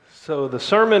So the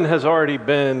sermon has already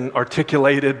been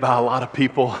articulated by a lot of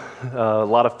people, a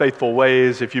lot of faithful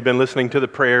ways. If you've been listening to the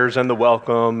prayers and the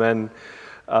welcome and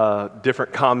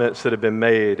different comments that have been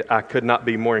made, I could not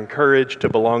be more encouraged to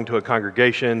belong to a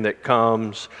congregation that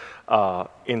comes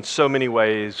in so many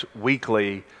ways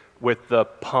weekly with the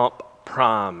pump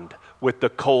primed, with the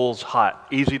coals hot,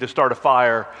 easy to start a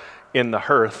fire in the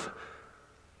hearth.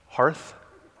 Hearth?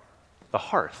 The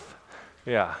hearth,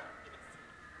 yeah.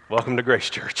 Welcome to Grace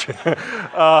Church.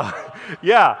 The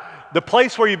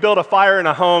place where you build a fire in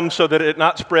a home so that it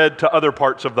not spread to other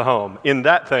parts of the home. In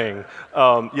that thing,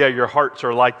 your hearts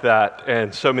are like that,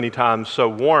 and so many times so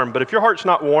warm. But if your heart's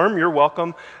not warm, you're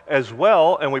welcome as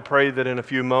well, and we pray that in a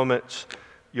few moments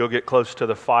you'll get close to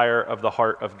the fire of the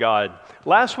heart of God.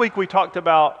 Last week we talked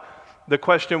about the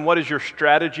question, what is your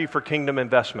strategy for kingdom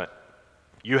investment?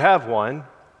 You have one.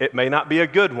 It may not be a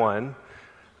good one.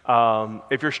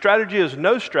 If your strategy is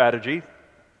no strategy,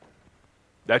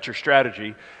 that's your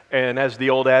strategy. And as the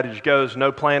old adage goes,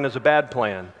 no plan is a bad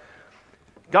plan.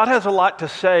 God has a lot to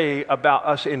say about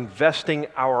us investing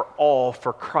our all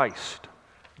for Christ.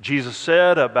 Jesus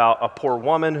said about a poor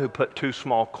woman who put 2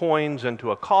 small coins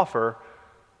into a coffer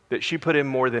that she put in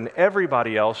more than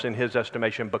everybody else in his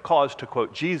estimation because, to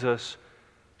quote Jesus,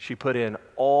 she put in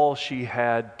all she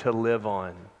had to live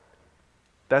on.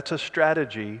 That's a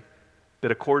strategy that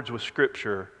accords with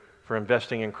Scripture for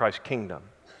investing in Christ's kingdom.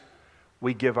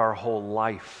 We give our whole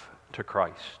life to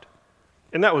Christ.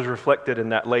 And that was reflected in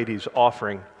that lady's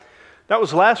offering. That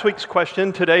was last week's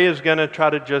question. Today is going to try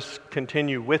to just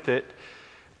continue with it.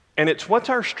 And it's, what's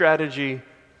our strategy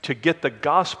to get the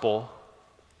gospel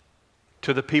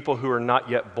to the people who are not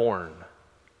yet born,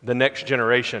 the next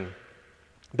generation?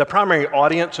 The primary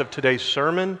audience of today's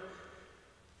sermon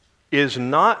is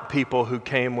not people who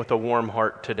came with a warm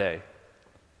heart today.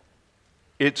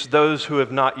 It's those who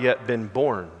have not yet been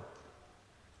born.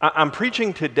 I'm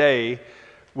preaching today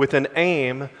with an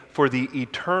aim for the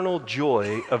eternal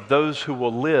joy of those who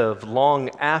will live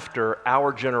long after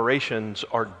our generations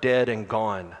are dead and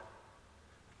gone,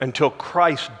 until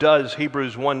Christ does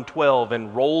Hebrews 1:12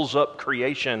 and rolls up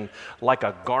creation like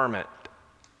a garment.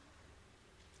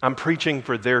 I'm preaching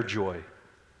for their joy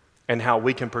and how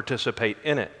we can participate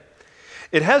in it.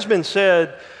 It has been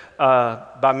said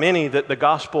by many that the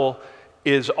gospel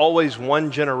is always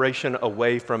one generation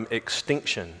away from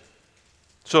extinction.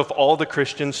 So if all the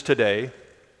Christians today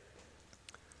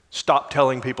stop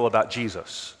telling people about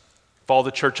Jesus, if all the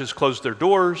churches close their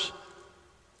doors,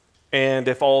 and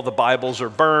if all the Bibles are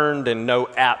burned and no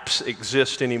apps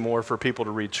exist anymore for people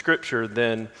to read Scripture,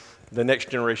 then the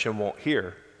next generation won't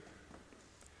hear.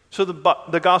 So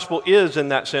the gospel is, in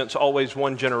that sense, always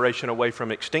one generation away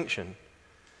from extinction.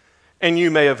 And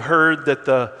you may have heard that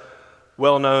the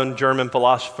well-known German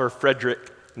philosopher Friedrich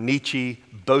Nietzsche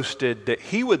boasted that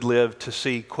he would live to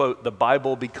see, quote, the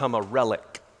Bible become a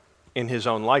relic in his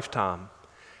own lifetime.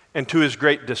 And to his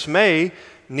great dismay,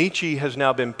 Nietzsche has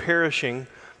now been perishing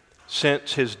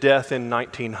since his death in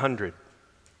 1900.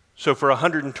 So for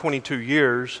 122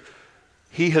 years,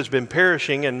 he has been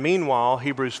perishing, and meanwhile,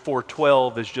 Hebrews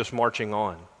 4:12 is just marching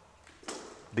on.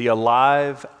 The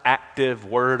alive, active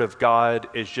Word of God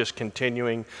is just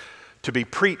continuing to be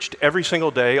preached every single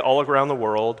day all around the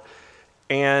world,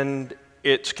 and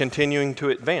it's continuing to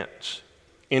advance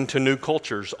into new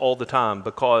cultures all the time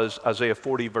because Isaiah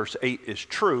 40 verse 8 is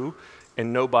true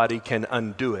and nobody can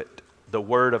undo it. The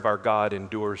word of our God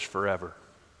endures forever.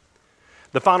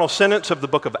 The final sentence of the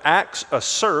book of Acts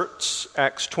asserts,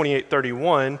 Acts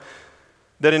 28:31,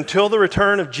 that until the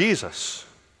return of Jesus,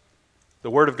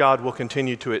 the word of God will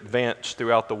continue to advance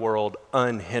throughout the world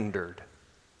unhindered.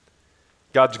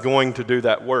 God's going to do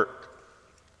that work.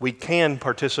 We can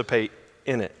participate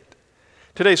in it.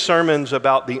 Today's sermon's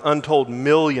about the untold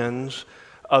millions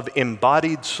of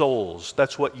embodied souls.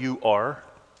 That's what you are.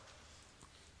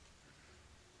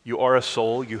 You are a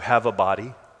soul. You have a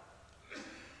body.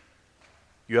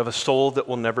 You have a soul that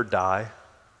will never die.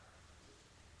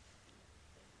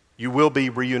 You will be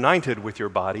reunited with your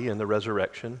body in the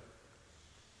resurrection.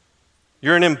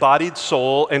 You're an embodied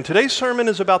soul, and today's sermon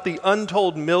is about the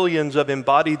untold millions of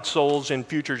embodied souls in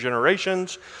future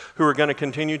generations who are going to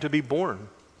continue to be born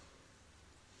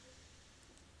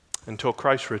until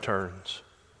Christ returns,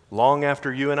 long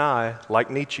after you and I, like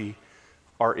Nietzsche,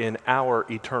 are in our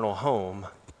eternal home,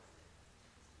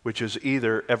 which is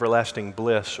either everlasting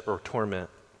bliss or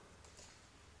torment.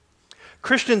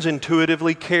 Christians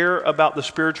intuitively care about the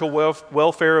spiritual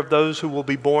welfare of those who will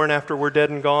be born after we're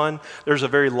dead and gone. There's a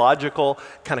very logical,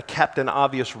 kind of Captain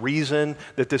Obvious reason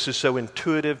that this is so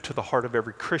intuitive to the heart of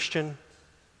every Christian,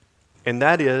 and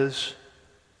that is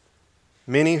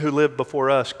Many who lived before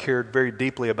us cared very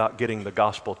deeply about getting the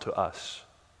gospel to us.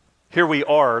 Here we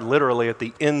are, literally at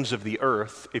the ends of the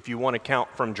earth. If you want to count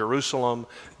from Jerusalem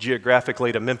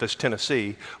geographically to Memphis,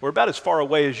 Tennessee, we're about as far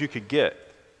away as you could get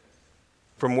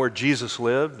from where Jesus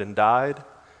lived and died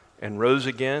and rose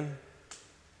again.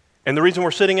 And the reason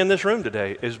we're sitting in this room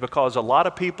today is because a lot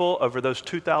of people over those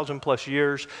 2,000 plus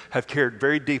years have cared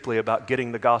very deeply about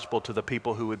getting the gospel to the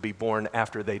people who would be born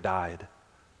after they died.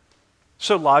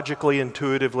 So logically,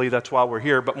 intuitively, that's why we're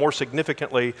here. But more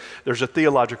significantly, there's a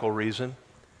theological reason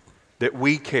that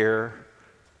we care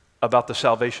about the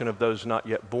salvation of those not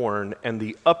yet born. And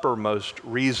the uppermost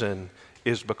reason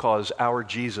is because our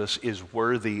Jesus is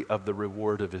worthy of the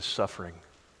reward of his suffering.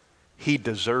 He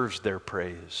deserves their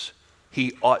praise.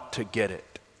 He ought to get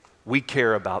it. We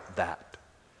care about that.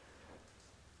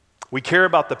 We care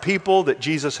about the people that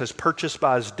Jesus has purchased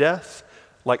by his death,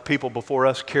 like people before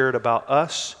us cared about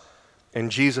us, and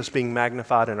Jesus being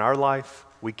magnified in our life,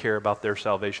 we care about their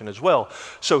salvation as well.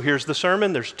 So here's the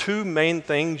sermon. There's two main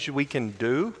things we can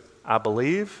do, I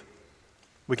believe.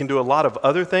 We can do a lot of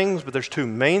other things, but there's two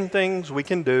main things we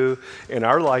can do in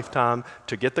our lifetime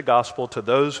to get the gospel to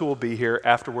those who will be here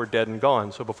after we're dead and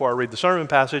gone. So before I read the sermon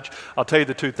passage, I'll tell you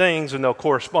the two things, and they'll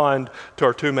correspond to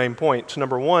our two main points.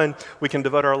 Number one, we can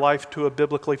devote our life to a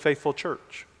biblically faithful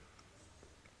church.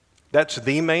 That's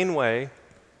the main way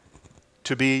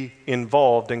to be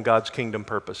involved in God's kingdom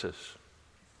purposes.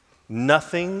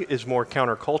 Nothing is more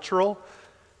countercultural,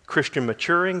 Christian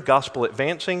maturing, gospel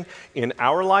advancing in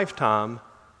our lifetime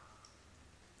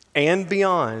and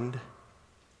beyond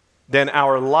than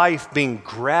our life being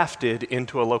grafted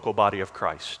into a local body of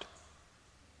Christ.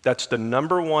 That's the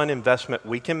number one investment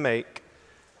we can make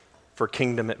for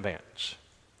kingdom advance.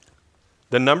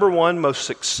 The number one most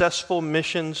successful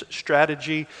missions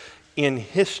strategy in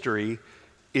history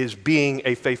is being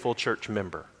a faithful church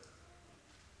member.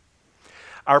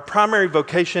 Our primary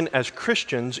vocation as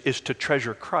Christians is to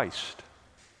treasure Christ.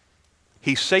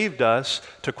 He saved us,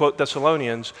 to quote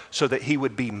Thessalonians, so that he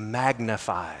would be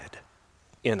magnified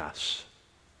in us.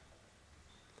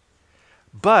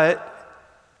 But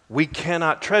we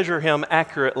cannot treasure him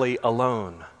accurately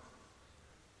alone.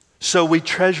 So we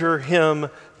treasure him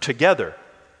together.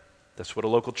 That's what a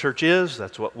local church is.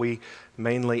 That's what we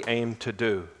mainly aim to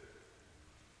do.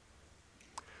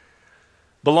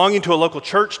 Belonging to a local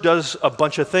church does a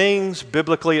bunch of things.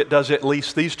 Biblically, it does at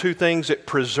least these two things. It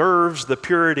preserves the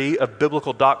purity of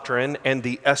biblical doctrine and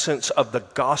the essence of the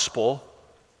gospel,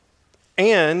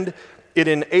 and it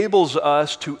enables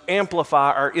us to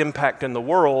amplify our impact in the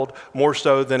world more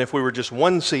so than if we were just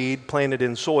one seed planted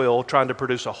in soil trying to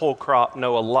produce a whole crop.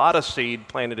 No, a lot of seed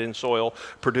planted in soil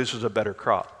produces a better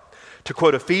crop. To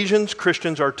quote Ephesians,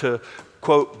 Christians are to,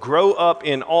 quote, grow up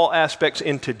in all aspects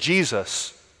into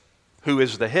Jesus, who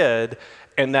is the head,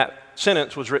 and that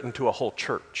sentence was written to a whole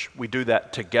church. We do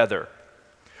that together.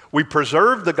 We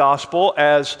preserve the gospel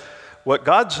as what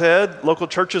God said, local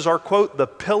churches are, quote, the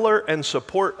pillar and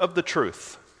support of the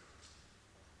truth.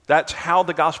 That's how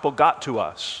the gospel got to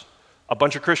us. A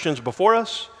bunch of Christians before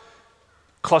us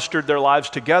clustered their lives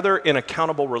together in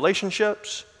accountable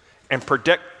relationships and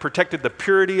protected the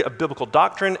purity of biblical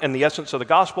doctrine and the essence of the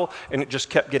gospel, and it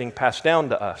just kept getting passed down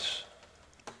to us.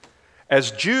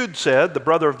 As Jude said, the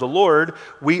brother of the Lord,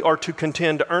 we are to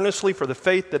contend earnestly for the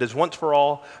faith that has once for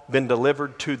all been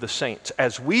delivered to the saints.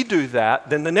 As we do that,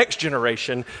 then the next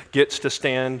generation gets to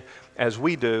stand as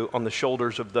we do on the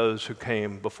shoulders of those who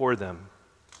came before them.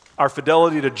 Our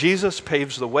fidelity to Jesus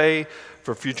paves the way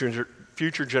for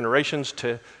future generations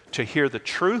to hear the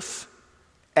truth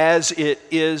as it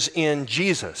is in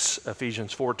Jesus,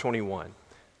 Ephesians 4:21.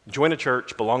 Join a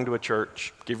church, belong to a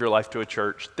church, give your life to a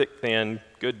church, thick, thin,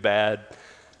 good, bad,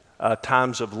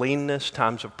 times of leanness,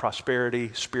 times of prosperity,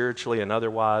 spiritually and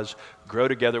otherwise. Grow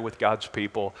together with God's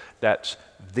people. That's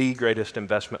the greatest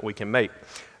investment we can make.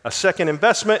 A second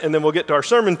investment, and then we'll get to our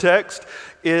sermon text,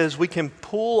 is we can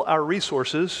pool our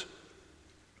resources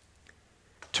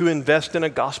to invest in a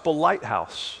gospel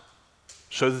lighthouse,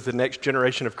 so that the next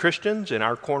generation of Christians in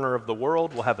our corner of the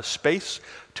world will have a space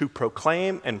to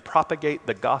proclaim and propagate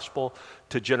the gospel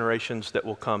to generations that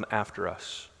will come after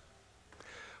us.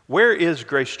 Where is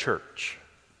Grace Church?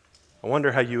 I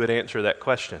wonder how you would answer that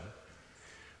question.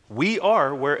 We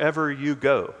are wherever you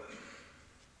go.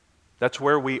 That's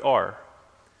where we are.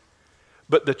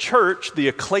 But the church, the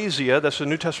ecclesia, that's the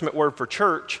New Testament word for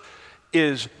church,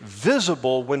 is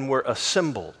visible when we're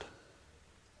assembled.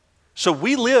 So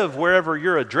we live wherever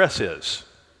your address is.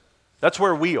 That's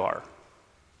where we are.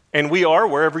 And we are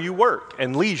wherever you work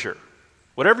and leisure.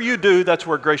 Whatever you do, that's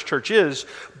where Grace Church is.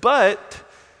 But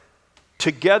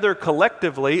Together,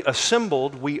 collectively,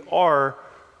 assembled, we are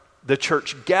the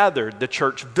church gathered, the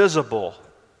church visible.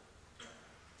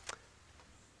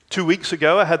 2 weeks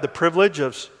ago, I had the privilege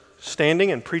of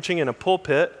standing and preaching in a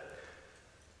pulpit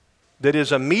that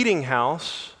is a meeting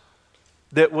house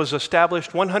that was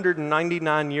established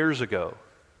 199 years ago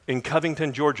in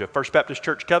Covington, Georgia. First Baptist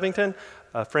Church, Covington.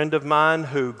 A friend of mine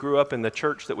who grew up in the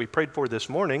church that we prayed for this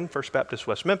morning, First Baptist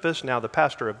West Memphis, now the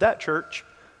pastor of that church,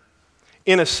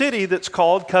 in a city that's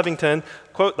called Covington,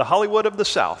 quote, the Hollywood of the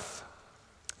South.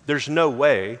 There is no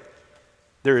way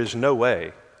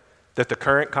that the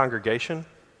current congregation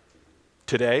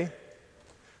today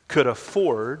could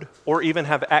afford or even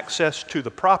have access to the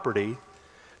property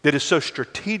that is so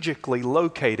strategically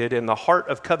located in the heart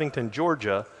of Covington,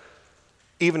 Georgia,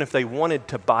 even if they wanted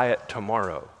to buy it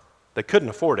tomorrow. They couldn't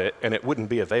afford it and it wouldn't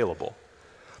be available.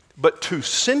 But 2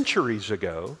 centuries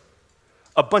ago,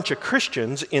 a bunch of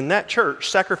Christians in that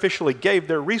church sacrificially gave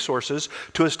their resources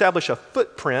to establish a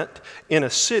footprint in a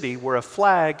city where a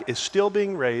flag is still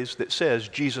being raised that says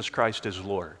Jesus Christ is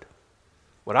Lord.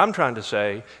 What I'm trying to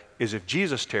say is if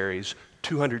Jesus tarries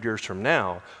 200 years from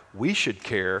now, we should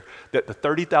care that the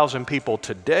 30,000 people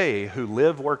today who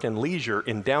live, work, and leisure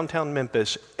in downtown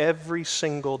Memphis every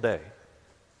single day,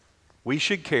 we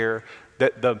should care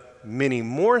that the many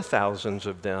more thousands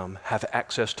of them have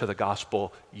access to the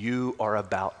gospel you are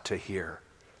about to hear.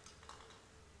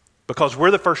 Because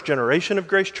we're the first generation of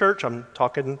Grace Church, I'm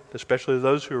talking especially to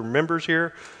those who are members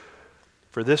here.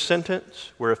 For this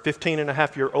sentence, we're a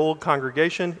 15-and-a-half-year-old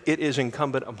congregation. It is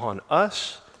incumbent upon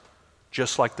us,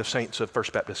 just like the saints of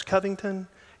First Baptist Covington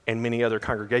and many other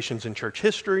congregations in church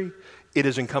history, it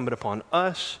is incumbent upon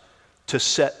us to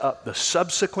set up the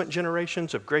subsequent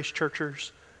generations of Grace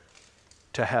Churchers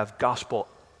to have gospel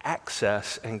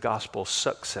access and gospel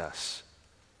success.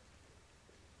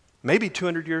 Maybe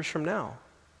 200 years from now,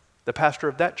 the pastor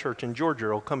of that church in Georgia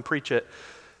will come preach at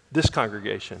this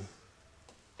congregation.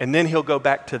 And then he'll go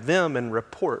back to them and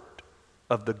report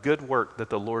of the good work that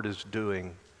the Lord is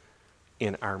doing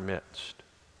in our midst.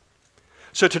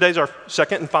 So today's our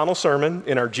second and final sermon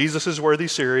in our Jesus is Worthy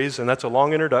series, and that's a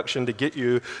long introduction to get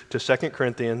you to 2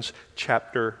 Corinthians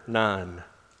chapter 9.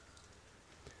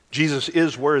 Jesus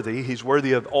is worthy. He's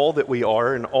worthy of all that we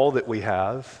are and all that we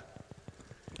have.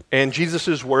 And Jesus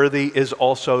is worthy is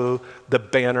also the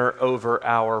banner over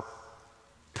our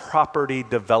property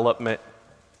development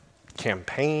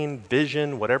campaign,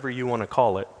 vision, whatever you want to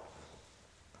call it.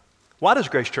 Why does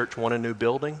Grace Church want a new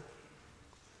building?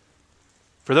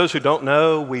 For those who don't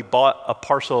know, we bought a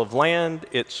parcel of land.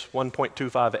 It's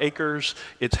 1.25 acres.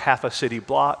 It's half a city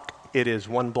block. It is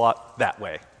one block that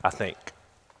way, I think,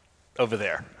 over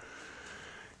there.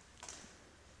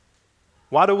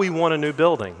 Why do we want a new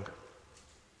building?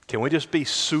 Can we just be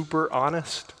super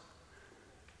honest?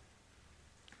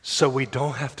 So we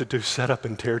don't have to do set up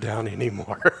and tear down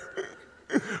anymore,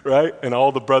 right? And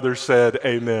all the brothers said,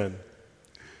 amen.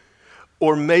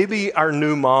 Or maybe our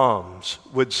new moms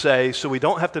would say, so we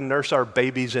don't have to nurse our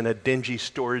babies in a dingy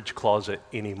storage closet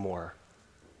anymore.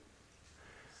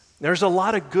 There's a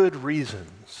lot of good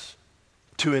reasons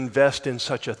to invest in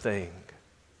such a thing,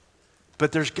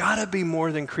 but there's got to be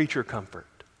more than creature comfort.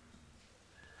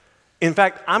 In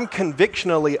fact, I'm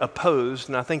convictionally opposed,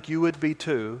 and I think you would be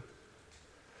too,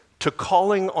 to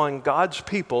calling on God's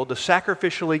people to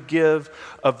sacrificially give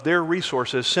of their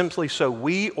resources simply so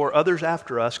we or others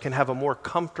after us can have a more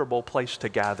comfortable place to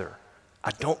gather.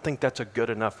 I don't think that's a good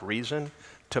enough reason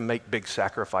to make big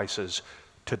sacrifices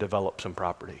to develop some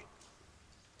property.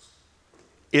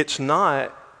 It's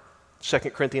not 2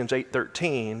 Corinthians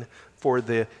 8:13 for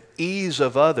the ease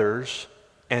of others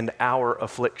and our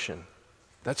affliction.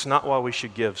 That's not why we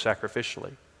should give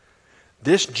sacrificially.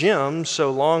 This gym,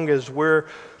 so long as we're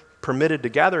permitted to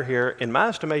gather here, in my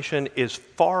estimation, is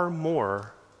far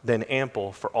more than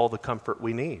ample for all the comfort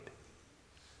we need.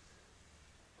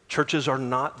 Churches are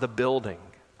not the building.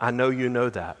 I know you know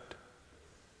that.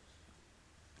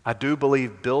 I do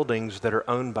believe buildings that are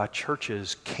owned by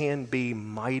churches can be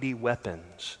mighty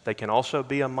weapons. They can also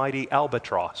be a mighty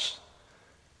albatross.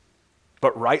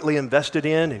 But rightly invested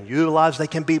in and utilized, they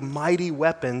can be mighty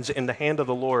weapons in the hand of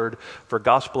the Lord for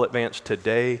gospel advance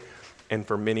today and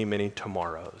for many, many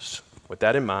tomorrows. With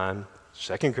that in mind,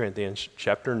 2 Corinthians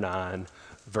chapter 9,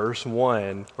 verse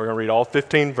 1. We're going to read all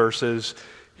 15 verses.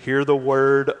 Hear the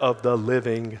word of the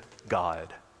living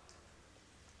God.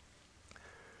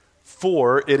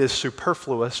 For it is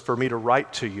superfluous for me to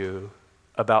write to you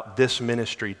about this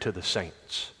ministry to the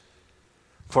saints.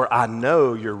 For I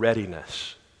know your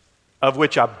readiness, of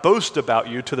which I boast about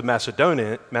you to the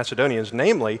Macedonians,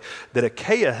 namely, that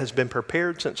Achaia has been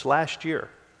prepared since last year.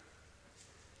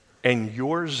 and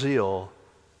your zeal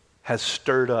has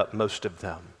stirred up most of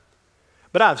them.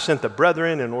 But I've sent the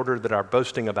brethren in order that our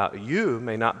boasting about you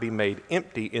may not be made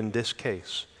empty in this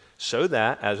case, so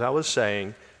that, as I was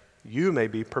saying, you may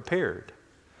be prepared.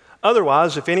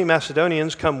 Otherwise, if any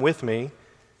Macedonians come with me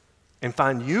and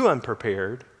find you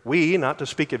unprepared, we, not to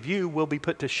speak of you, will be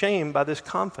put to shame by this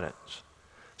confidence.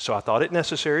 So I thought it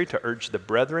necessary to urge the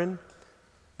brethren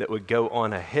that would go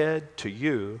on ahead to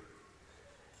you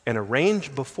and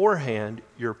arrange beforehand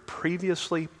your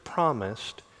previously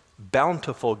promised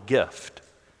bountiful gift,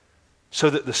 so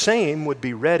that the same would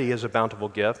be ready as a bountiful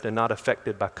gift and not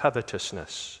affected by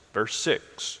covetousness. Verse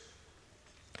 6.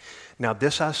 Now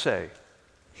this I say,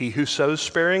 he who sows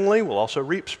sparingly will also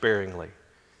reap sparingly.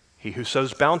 He who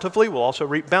sows bountifully will also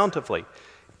reap bountifully.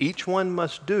 Each one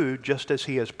must do just as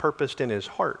he has purposed in his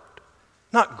heart,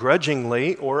 not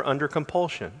grudgingly or under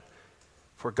compulsion,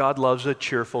 for God loves a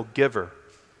cheerful giver.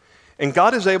 And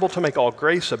God is able to make all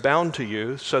grace abound to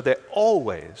you, so that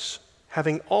always,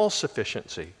 having all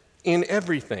sufficiency in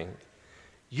everything,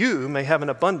 you may have an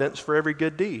abundance for every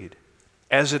good deed.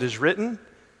 As it is written,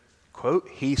 quote,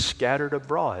 he scattered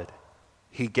abroad,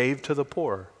 he gave to the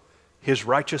poor, his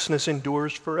righteousness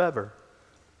endures forever.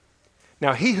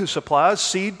 Now he who supplies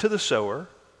seed to the sower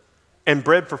and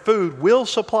bread for food will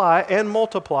supply and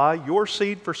multiply your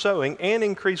seed for sowing and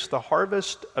increase the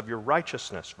harvest of your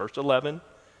righteousness. Verse 11,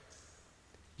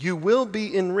 you will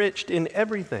be enriched in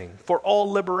everything for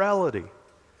all liberality,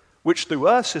 which through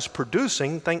us is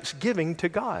producing thanksgiving to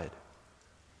God.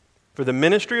 For the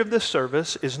ministry of this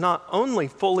service is not only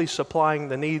fully supplying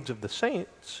the needs of the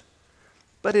saints,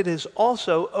 but it is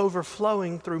also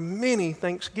overflowing through many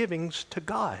thanksgivings to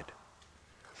God.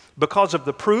 Because of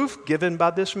the proof given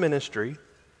by this ministry,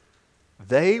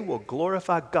 they will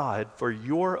glorify God for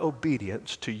your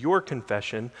obedience to your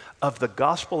confession of the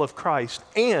gospel of Christ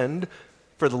and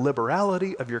for the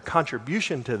liberality of your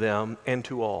contribution to them and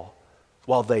to all,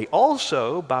 while they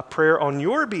also, by prayer on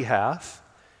your behalf,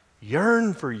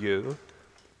 yearn for you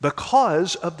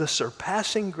because of the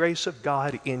surpassing grace of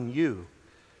God in you.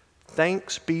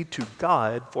 Thanks be to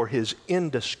God for his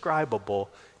indescribable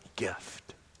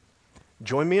gift.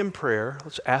 Join me in prayer.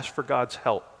 Let's ask for God's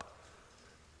help.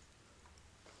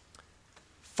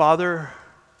 Father,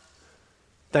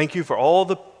 thank you for all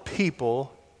the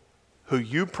people who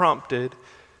you prompted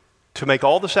to make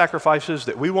all the sacrifices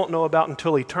that we won't know about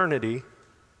until eternity.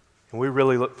 And we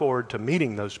really look forward to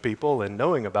meeting those people and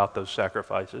knowing about those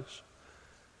sacrifices.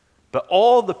 But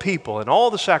all the people and all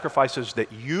the sacrifices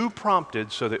that you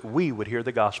prompted so that we would hear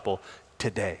the gospel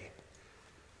today.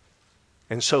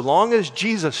 And so long as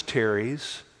Jesus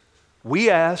tarries, we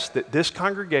ask that this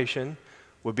congregation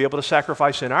would be able to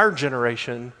sacrifice in our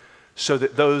generation so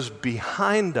that those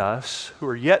behind us who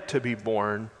are yet to be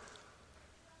born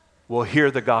will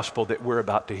hear the gospel that we're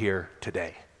about to hear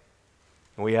today.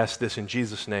 And we ask this in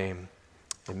Jesus' name.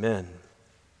 Amen.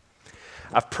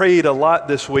 I've prayed a lot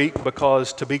this week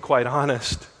because, to be quite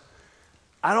honest,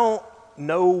 I don't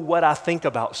know what I think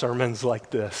about sermons like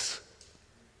this.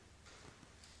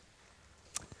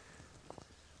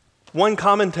 One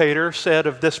commentator said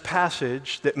of this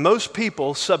passage that most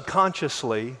people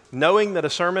subconsciously, knowing that a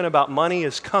sermon about money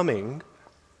is coming,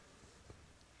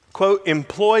 quote,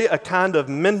 employ a kind of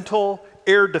mental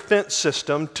air defense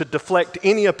system to deflect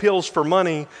any appeals for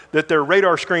money that their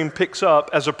radar screen picks up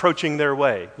as approaching their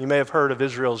way. You may have heard of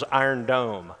Israel's Iron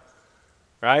Dome,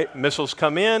 right? Missiles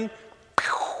come in,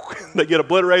 they get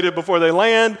obliterated before they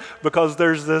land because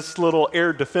there's this little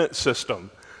air defense system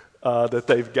that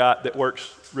they've got that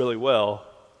works really well.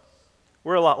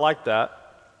 We're a lot like that.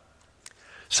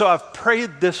 So I've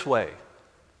prayed this way,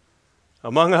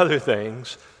 among other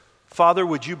things, Father,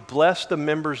 would you bless the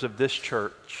members of this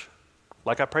church,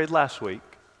 like I prayed last week,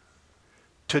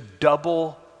 to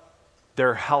double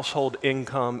their household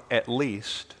income at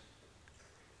least,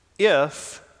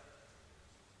 if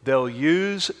they'll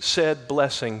use said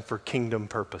blessing for kingdom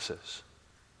purposes.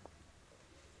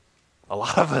 A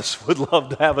lot of us would love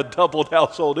to have a doubled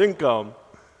household income.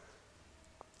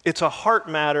 It's a heart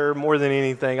matter more than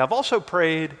anything. I've also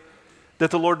prayed that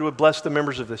the Lord would bless the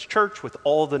members of this church with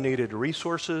all the needed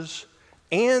resources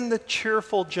and the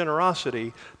cheerful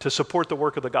generosity to support the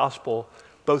work of the gospel,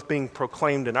 both being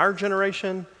proclaimed in our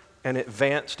generation and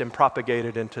advanced and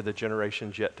propagated into the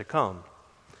generations yet to come.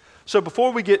 So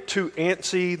before we get too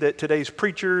antsy that today's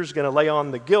preacher is going to lay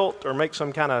on the guilt or make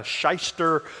some kind of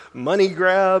shyster money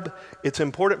grab, it's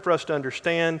important for us to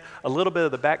understand a little bit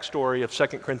of the backstory of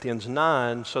 2 Corinthians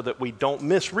 9 so that we don't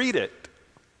misread it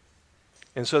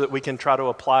and so that we can try to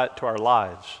apply it to our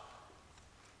lives.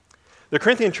 The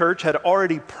Corinthian church had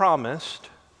already promised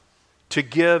to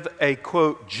give a,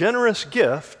 quote, generous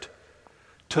gift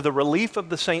to the relief of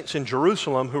the saints in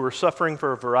Jerusalem who were suffering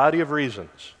for a variety of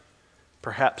reasons.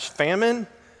 Perhaps famine,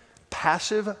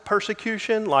 passive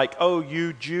persecution, like, oh,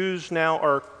 you Jews now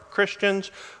are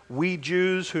Christians. We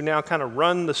Jews who now kind of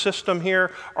run the system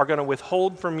here are going to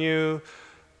withhold from you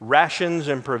rations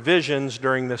and provisions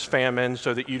during this famine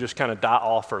so that you just kind of die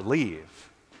off or leave.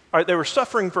 All right, they were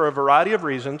suffering for a variety of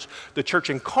reasons. The church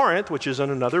in Corinth, which is in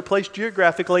another place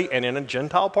geographically and in a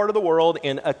Gentile part of the world,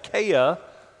 in Achaia,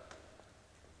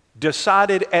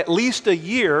 decided at least a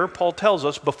year, Paul tells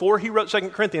us, before he wrote 2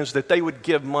 Corinthians, that they would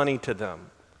give money to them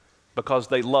because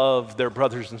they loved their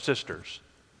brothers and sisters.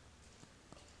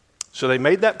 So they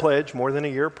made that pledge more than a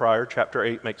year prior. Chapter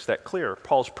 8 makes that clear.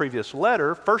 Paul's previous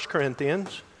letter, 1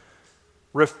 Corinthians,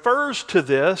 refers to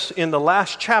this in the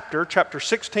last chapter. Chapter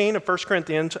 16 of 1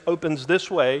 Corinthians opens this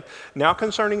way: now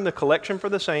concerning the collection for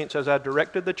the saints, as I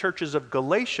directed the churches of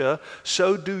Galatia,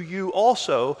 so do you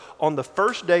also. On the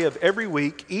first day of every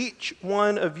week, each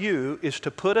one of you is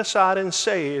to put aside and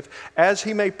save as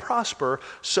he may prosper,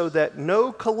 so that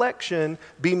no collection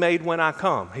be made when I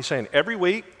come. He's saying every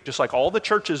week, just like all the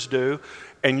churches do,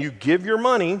 and you give your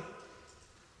money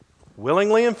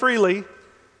willingly and freely,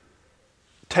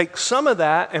 take some of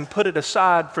that and put it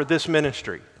aside for this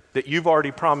ministry that you've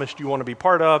already promised you want to be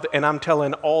part of, and I'm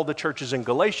telling all the churches in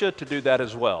Galatia to do that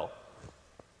as well.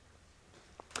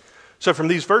 So from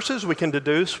these verses, we can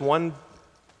deduce one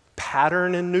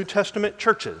pattern in New Testament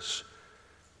churches.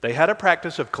 They had a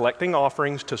practice of collecting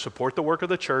offerings to support the work of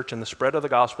the church and the spread of the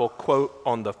gospel, quote,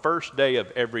 on the first day of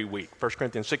every week. 1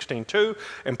 Corinthians 16:2,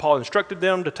 and Paul instructed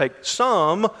them to take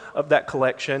some of that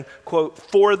collection, quote,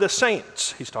 for the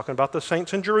saints. He's talking about the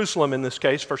saints in Jerusalem in this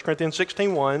case, 1 Corinthians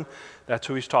 16:1. That's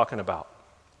who he's talking about.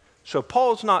 So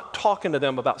Paul's not talking to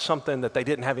them about something that they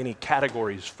didn't have any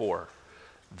categories for.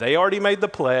 They already made the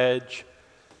pledge.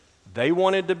 They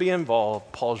wanted to be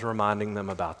involved. Paul's reminding them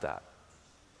about that.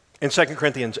 In 2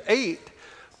 Corinthians 8,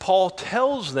 Paul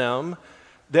tells them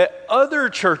that other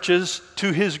churches,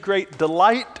 to his great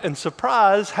delight and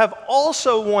surprise, have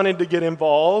also wanted to get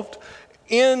involved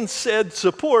in said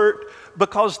support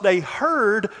because they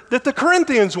heard that the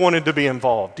Corinthians wanted to be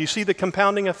involved. Do you see the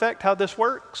compounding effect, how this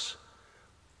works?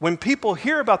 When people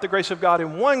hear about the grace of God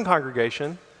in one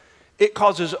congregation, it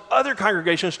causes other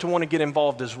congregations to want to get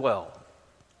involved as well.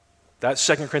 That's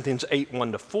 2 Corinthians 8,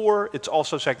 1-4. It's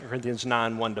also 2 Corinthians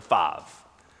 9, 1-5.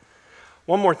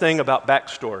 One more thing about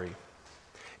backstory.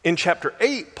 In chapter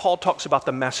 8, Paul talks about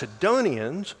the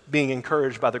Macedonians being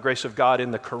encouraged by the grace of God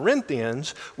in the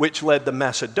Corinthians, which led the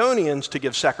Macedonians to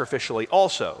give sacrificially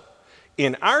also.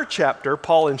 In our chapter,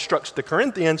 Paul instructs the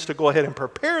Corinthians to go ahead and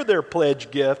prepare their pledge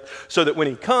gift so that when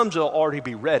he comes, it'll already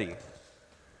be ready.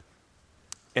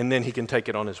 And then he can take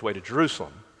it on his way to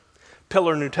Jerusalem.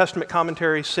 Pillar New Testament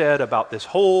commentary said about this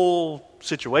whole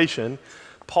situation,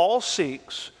 Paul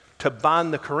seeks to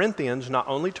bind the Corinthians not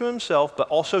only to himself, but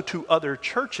also to other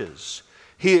churches.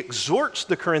 He exhorts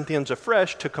the Corinthians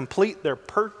afresh to complete their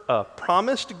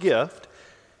promised gift,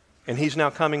 and he's now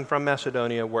coming from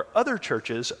Macedonia, where other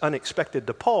churches, unexpected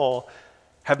to Paul,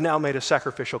 have now made a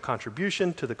sacrificial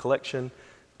contribution to the collection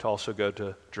to also go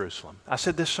to Jerusalem. I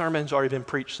said this sermon's already been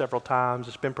preached several times.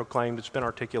 It's been proclaimed. It's been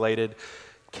articulated.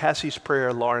 Cassie's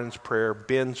prayer, Lauren's prayer,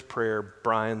 Ben's prayer,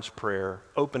 Brian's prayer,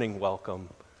 opening welcome.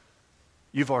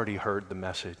 You've already heard the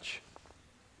message.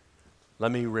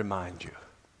 Let me remind you.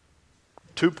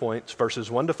 2 points, verses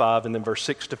 1-5, and then verse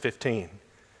 6-15.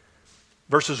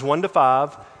 Verses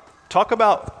 1-5, talk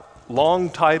about long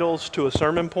titles to a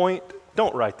sermon point.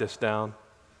 Don't write this down.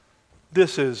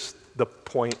 This is the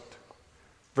point.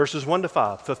 Verses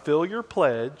 1-5, fulfill your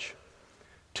pledge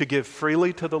to give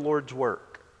freely to the Lord's work.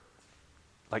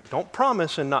 Like, don't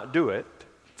promise and not do it.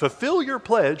 Fulfill your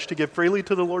pledge to give freely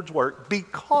to the Lord's work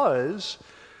because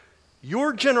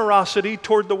your generosity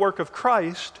toward the work of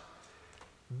Christ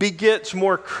begets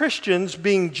more Christians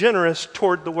being generous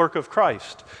toward the work of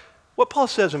Christ. What Paul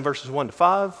says in verses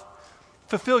 1-5,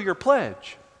 fulfill your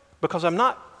pledge because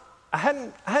I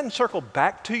hadn't circled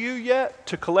back to you yet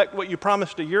to collect what you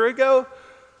promised a year ago.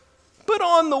 But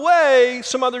on the way,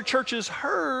 some other churches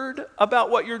heard about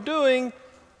what you're doing,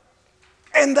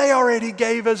 and they already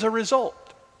gave as a result.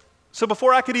 So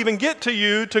before I could even get to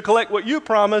you to collect what you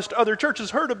promised, other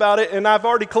churches heard about it, and I've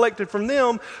already collected from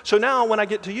them. So now when I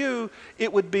get to you,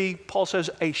 it would be, Paul says,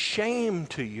 a shame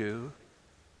to you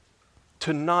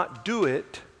to not do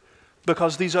it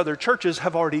because these other churches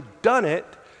have already done it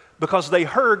because they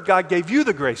heard God gave you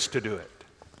the grace to do it.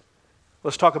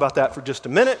 Let's talk about that for just a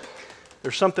minute.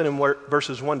 There's something in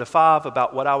verses 1-5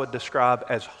 about what I would describe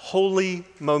as holy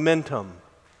momentum.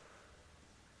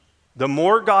 The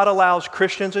more God allows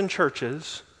Christians and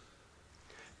churches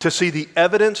to see the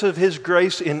evidence of His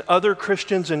grace in other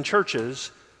Christians and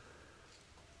churches,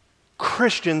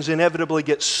 Christians inevitably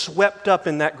get swept up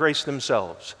in that grace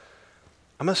themselves.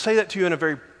 I'm going to say that to you in a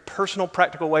very personal,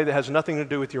 practical way that has nothing to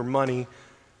do with your money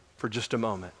for just a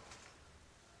moment.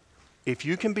 If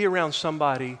you can be around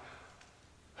somebody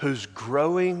who's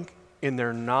growing in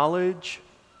their knowledge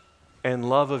and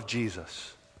love of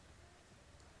Jesus,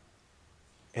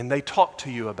 and they talk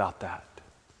to you about that,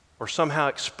 or somehow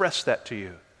express that to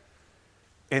you,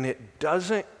 and it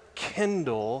doesn't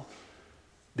kindle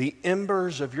the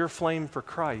embers of your flame for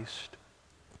Christ,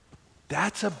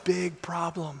 that's a big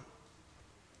problem.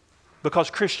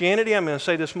 Because Christianity, I'm going to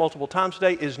say this multiple times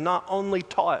today, is not only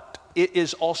taught, it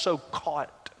is also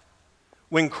caught.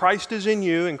 When Christ is in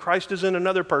you and Christ is in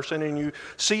another person and you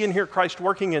see and hear Christ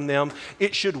working in them,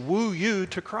 it should woo you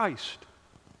to Christ.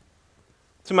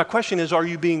 So my question is, are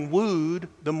you being wooed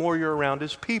the more you're around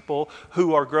His people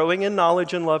who are growing in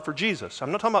knowledge and love for Jesus?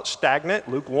 I'm not talking about stagnant,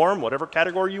 lukewarm, whatever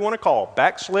category you want to call,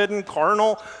 backslidden,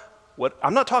 carnal.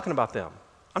 I'm not talking about them.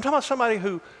 I'm talking about somebody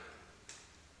who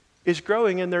is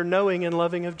growing in their knowing and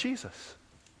loving of Jesus.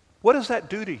 What does that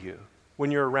do to you when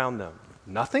you're around them?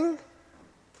 Nothing?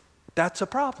 That's a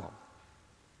problem.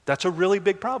 That's a really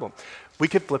big problem. We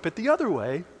could flip it the other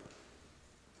way.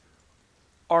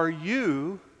 Are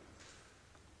you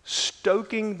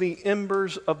stoking the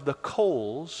embers of the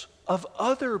coals of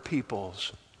other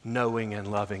people's knowing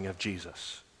and loving of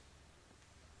Jesus?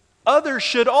 Others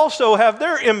should also have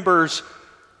their embers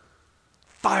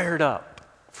fired up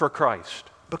for Christ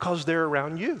because they're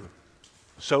around you.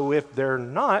 So if they're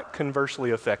not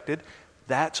conversely affected,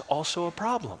 that's also a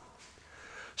problem.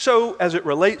 So as it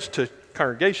relates to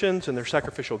congregations and their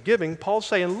sacrificial giving, Paul's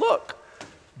saying, look,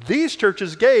 these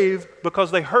churches gave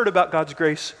because they heard about God's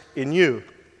grace in you.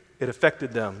 It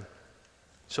affected them.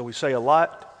 So we say a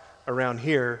lot around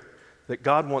here that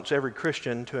God wants every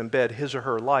Christian to embed his or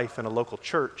her life in a local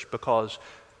church because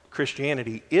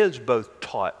Christianity is both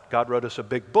taught. God wrote us a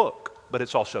big book, but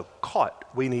it's also caught.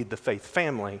 We need the faith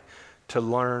family to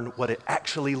learn what it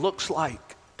actually looks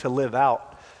like to live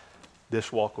out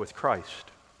this walk with Christ.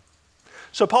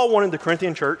 So Paul wanted the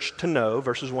Corinthian church to know,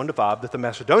 verses 1 to 5, that the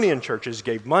Macedonian churches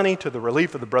gave money to the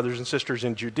relief of the brothers and sisters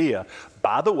in Judea.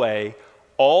 By the way,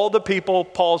 all the people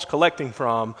Paul's collecting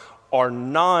from are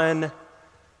non-Jewish.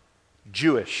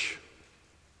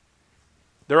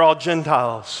 They're all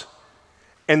Gentiles.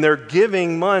 And they're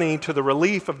giving money to the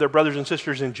relief of their brothers and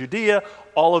sisters in Judea,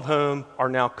 all of whom are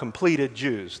now completed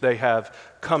Jews. They have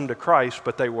come to Christ,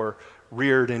 but they were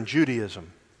reared in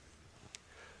Judaism.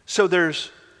 So there's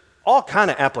all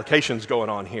kind of applications going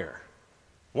on here.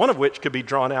 One of which could be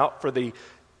drawn out for the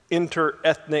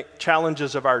inter-ethnic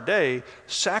challenges of our day.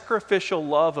 Sacrificial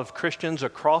love of Christians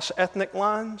across ethnic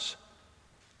lines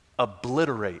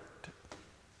obliterate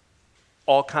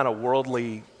all kind of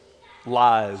worldly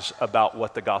lies about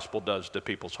what the gospel does to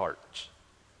people's hearts.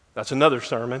 That's another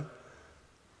sermon.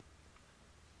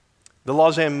 The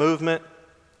Lausanne movement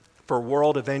for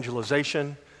world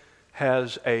evangelization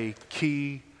has a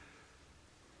key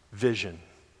vision.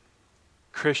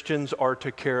 Christians are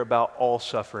to care about all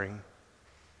suffering,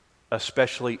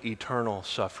 especially eternal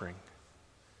suffering.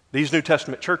 These New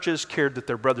Testament churches cared that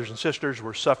their brothers and sisters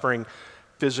were suffering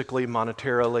physically,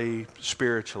 monetarily,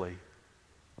 spiritually.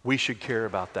 We should care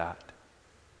about that.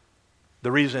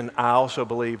 The reason I also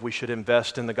believe we should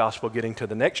invest in the gospel getting to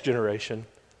the next generation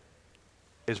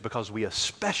is because we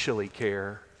especially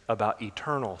care about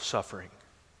eternal suffering.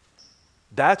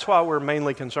 That's why we're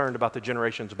mainly concerned about the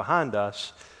generations behind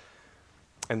us.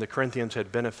 And the Corinthians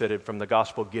had benefited from the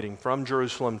gospel getting from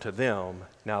Jerusalem to them.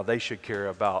 Now they should care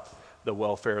about the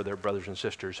welfare of their brothers and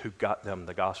sisters who got them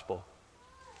the gospel.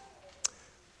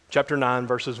 Chapter 9,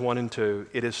 verses 1 and 2.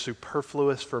 It is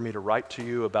superfluous for me to write to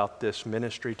you about this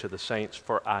ministry to the saints,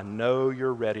 for I know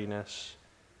your readiness,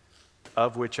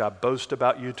 of which I boast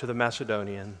about you to the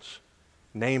Macedonians,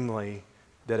 namely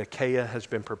that Achaia has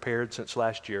been prepared since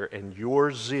last year, and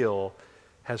your zeal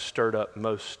has stirred up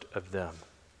most of them.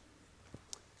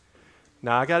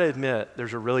 Now, I got to admit,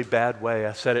 there's a really bad way.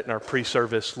 I said it in our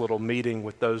pre-service little meeting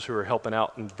with those who are helping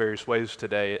out in various ways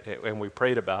today, and we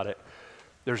prayed about it.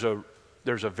 There's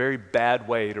a very bad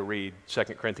way to read 2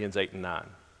 Corinthians 8 and 9.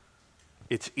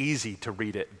 It's easy to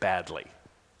read it badly.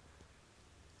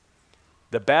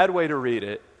 The bad way to read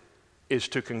it is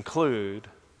to conclude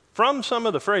from some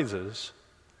of the phrases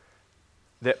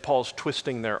that Paul's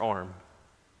twisting their arm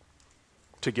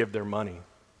to give their money.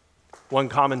 One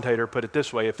commentator put it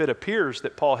this way: if it appears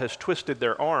that Paul has twisted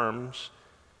their arms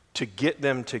to get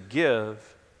them to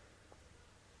give,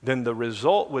 then the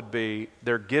result would be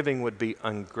their giving would be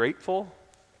ungrateful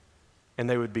and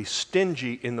they would be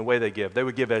stingy in the way they give. They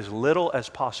would give as little as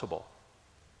possible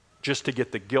just to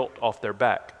get the guilt off their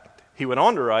back. He went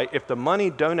on to write, if the money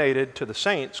donated to the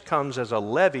saints comes as a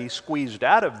levy squeezed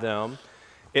out of them,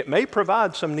 it may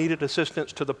provide some needed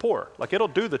assistance to the poor. Like, it'll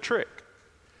do the trick.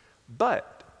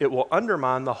 But it will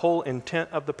undermine the whole intent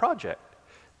of the project.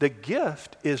 The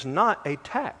gift is not a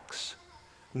tax,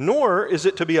 nor is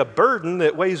it to be a burden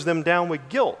that weighs them down with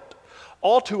guilt.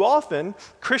 All too often,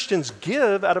 Christians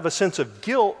give out of a sense of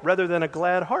guilt rather than a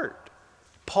glad heart.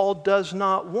 Paul does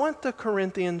not want the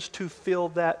Corinthians to feel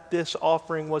that this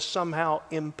offering was somehow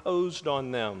imposed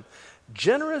on them.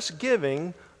 Generous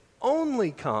giving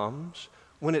only comes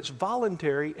when it's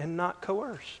voluntary and not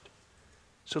coerced.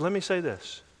 So let me say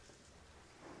this.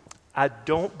 I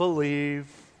don't believe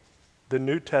the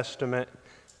New Testament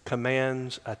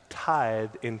commands a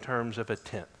tithe in terms of a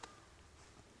tenth.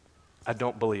 I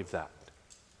don't believe that.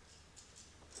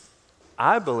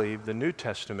 I believe the New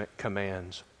Testament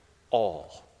commands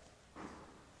all,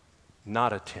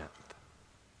 not a tenth.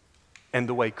 And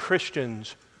the way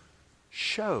Christians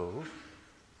show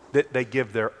that they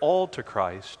give their all to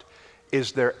Christ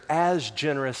is they're as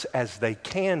generous as they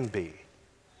can be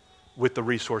with the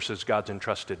resources God's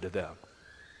entrusted to them.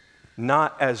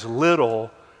 Not as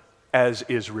little as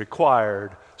is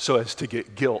required so as to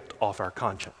get guilt off our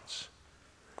conscience.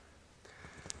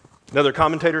 Another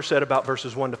commentator said about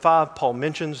verses 1 to 5, Paul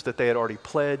mentions that they had already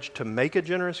pledged to make a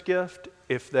generous gift.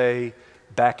 If they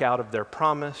back out of their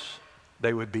promise,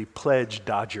 they would be pledge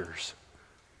dodgers.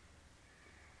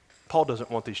 Paul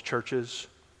doesn't want these churches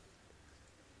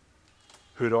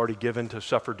who had already given to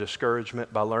suffer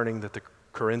discouragement by learning that the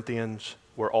Corinthians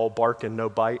were all bark and no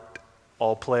bite,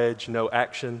 all pledge, no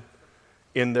action.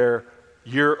 In their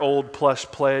year-old plus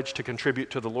pledge to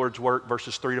contribute to the Lord's work,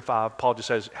 verses 3 to 5, Paul just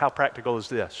says, how practical is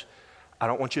this? I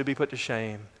don't want you to be put to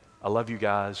shame. I love you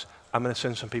guys. I'm going to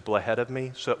send some people ahead of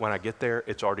me so that when I get there,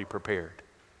 it's already prepared.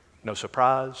 No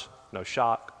surprise, no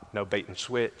shock, no bait and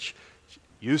switch.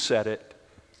 You said it.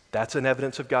 That's an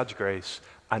evidence of God's grace.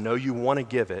 I know you want to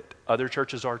give it. Other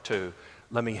churches are too.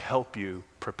 Let me help you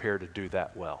prepare to do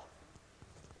that well.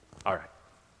 All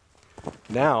right.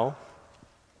 Now,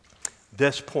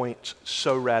 this points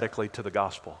so radically to the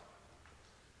gospel.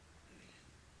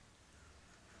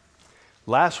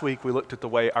 Last week, we looked at the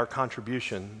way our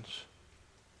contributions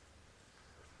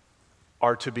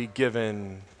are to be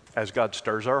given as God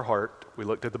stirs our heart. We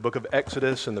looked at the book of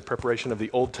Exodus and the preparation of the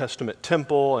Old Testament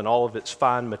temple and all of its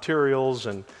fine materials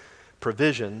and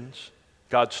provisions.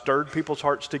 God stirred people's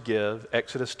hearts to give.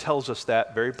 Exodus tells us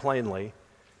that very plainly.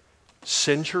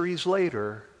 Centuries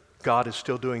later, God is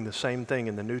still doing the same thing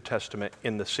in the New Testament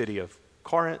in the city of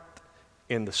Corinth,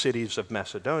 in the cities of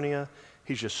Macedonia.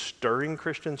 He's just stirring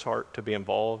Christians' heart to be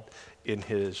involved in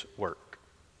his work.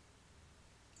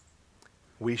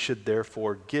 We should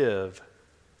therefore give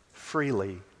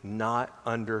freely, not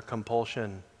under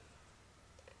compulsion.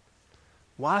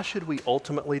 Why should we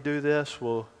ultimately do this?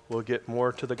 We'll get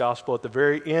more to the gospel at the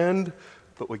very end,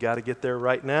 but we got to get there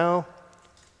right now.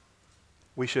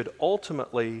 We should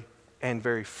ultimately and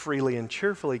very freely and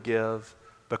cheerfully give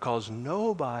because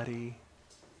nobody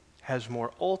has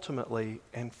more ultimately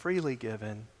and freely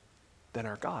given than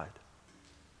our God.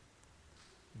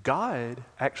 God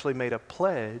actually made a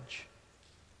pledge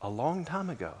a long time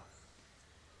ago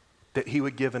that he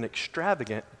would give an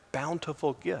extravagant,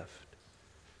 bountiful gift.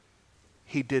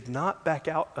 He did not back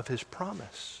out of his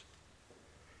promise.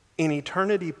 In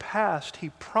eternity past, he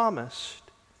promised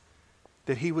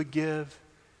that he would give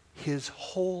his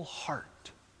whole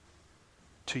heart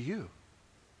to you.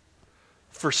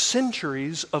 For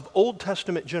centuries of Old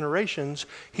Testament generations,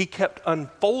 he kept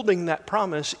unfolding that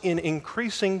promise in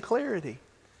increasing clarity.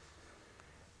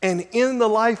 And in the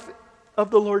life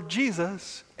of the Lord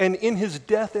Jesus, and in his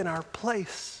death in our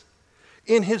place,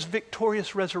 in his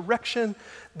victorious resurrection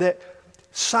that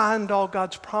signed all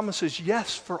God's promises,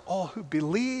 yes, for all who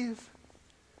believe,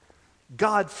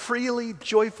 God freely,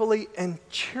 joyfully, and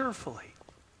cheerfully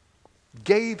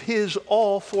gave his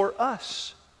all for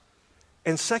us.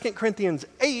 In 2 Corinthians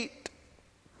 8,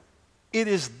 it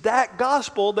is that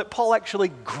gospel that Paul actually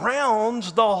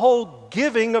grounds the whole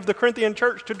giving of the Corinthian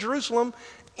church to Jerusalem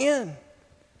in.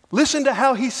 Listen to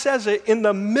how he says it in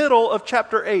the middle of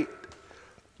chapter 8.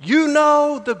 You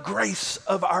know the grace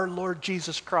of our Lord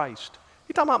Jesus Christ.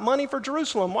 You're talking about money for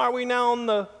Jerusalem. Why are we now on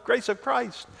the grace of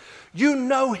Christ? You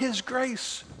know his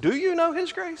grace. Do you know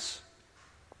his grace?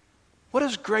 What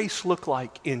does grace look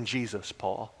like in Jesus,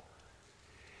 Paul?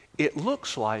 It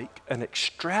looks like an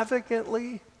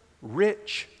extravagantly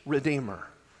rich Redeemer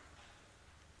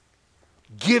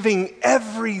giving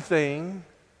everything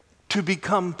to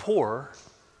become poor,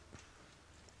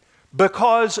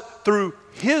 because through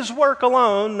his work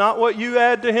alone, not what you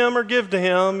add to him or give to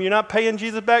him, you're not paying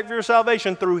Jesus back for your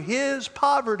salvation. Through his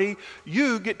poverty,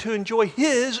 you get to enjoy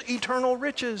his eternal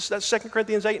riches. That's 2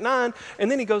 Corinthians 8:9.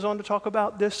 And then he goes on to talk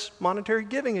about this monetary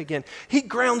giving again. He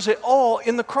grounds it all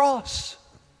in the cross.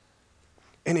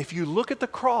 And if you look at the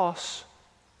cross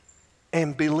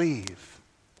and believe,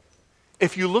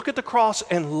 if you look at the cross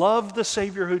and love the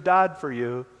Savior who died for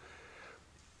you,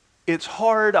 it's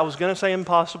hard, I was going to say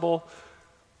impossible,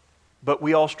 but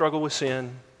we all struggle with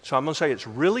sin. So I'm going to say it's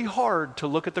really hard to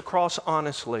look at the cross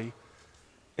honestly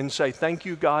and say, thank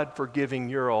you, God, for giving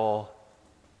your all.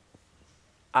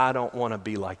 I don't want to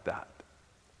be like that.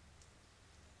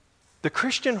 The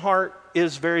Christian heart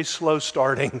is very slow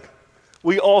starting.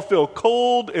 We all feel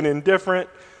cold and indifferent,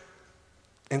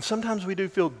 and sometimes we do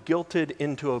feel guilted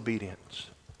into obedience.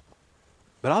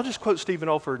 But I'll just quote Stephen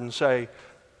Olford and say,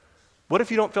 what if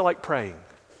you don't feel like praying?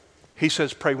 He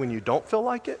says, pray when you don't feel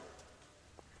like it,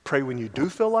 pray when you do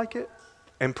feel like it,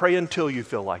 and pray until you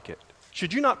feel like it.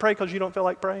 Should you not pray because you don't feel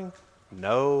like praying?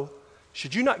 No.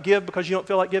 Should you not give because you don't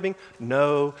feel like giving?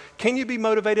 No. Can you be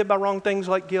motivated by wrong things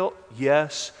like guilt?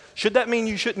 Yes. Should that mean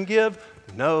you shouldn't give?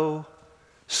 No.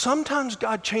 Sometimes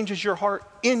God changes your heart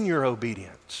in your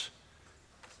obedience,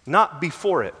 not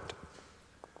before it.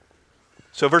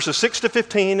 So verses 6 to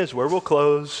 15 is where we'll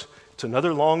close. It's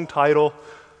another long title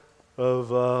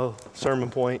of sermon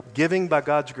point. Giving by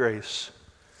God's grace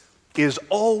is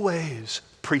always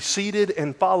preceded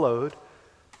and followed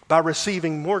by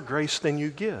receiving more grace than you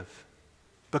give,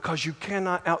 because you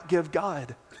cannot outgive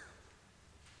God.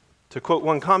 To quote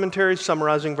one commentary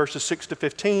summarizing verses 6 to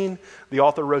 15, the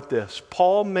author wrote this: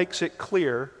 Paul makes it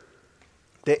clear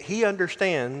that he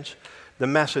understands the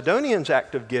Macedonians'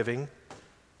 act of giving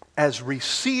as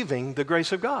receiving the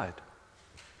grace of God.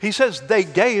 He says they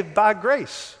gave by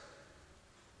grace.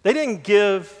 They didn't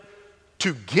give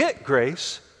to get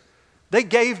grace. They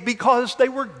gave because they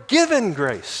were given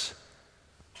grace.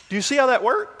 Do you see how that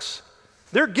works?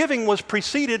 Their giving was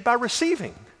preceded by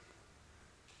receiving.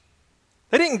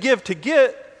 They didn't give to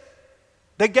get.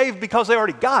 They gave because they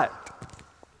already got.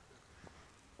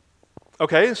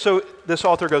 Okay, so this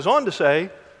author goes on to say,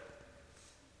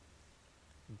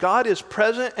 God is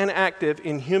present and active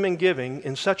in human giving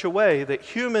in such a way that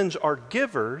humans are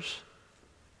givers,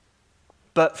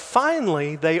 but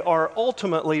finally they are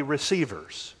ultimately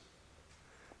receivers.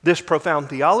 This profound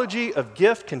theology of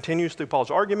gift continues through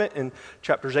Paul's argument in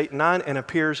chapters 8 and 9 and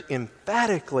appears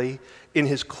emphatically in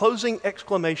his closing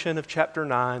exclamation of chapter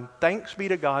 9, thanks be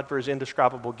to God for his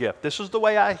indescribable gift. This is the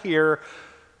way I hear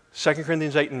 2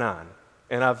 Corinthians 8 and 9.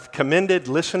 And I've commended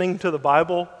listening to the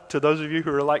Bible to those of you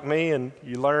who are like me and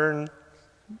you learn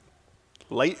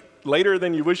later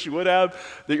than you wish you would have,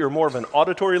 that you're more of an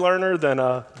auditory learner than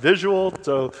a visual.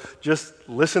 So just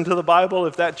listen to the Bible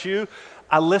if that's you.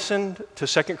 I listened to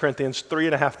 2 Corinthians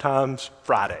 3.5 times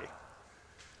Friday,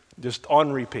 just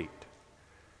on repeat.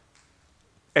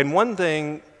 And one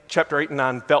thing chapter 8 and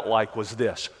 9 felt like was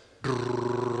this.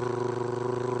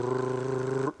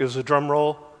 It was a drum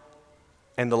roll.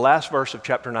 And the last verse of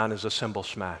chapter 9 is a cymbal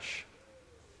smash.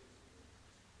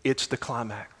 It's the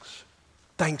climax.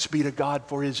 Thanks be to God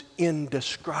for his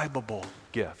indescribable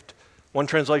gift. One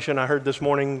translation I heard this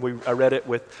morning, I read it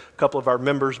with a couple of our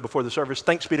members before the service.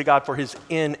 Thanks be to God for his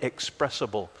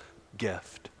inexpressible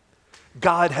gift.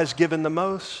 God has given the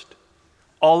most.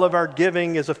 All of our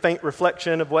giving is a faint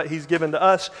reflection of what he's given to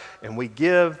us. And we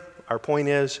give, our point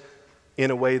is, in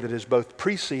a way that is both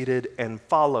preceded and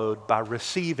followed by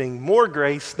receiving more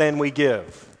grace than we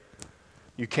give.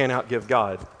 You can't outgive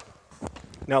God.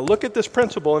 Now look at this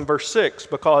principle in verse 6,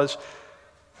 because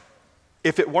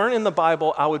if it weren't in the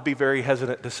Bible, I would be very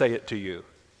hesitant to say it to you,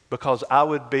 because I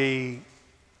would be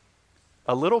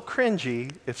a little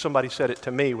cringy if somebody said it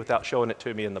to me without showing it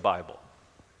to me in the Bible.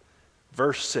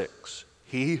 Verse 6,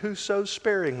 he who sows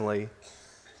sparingly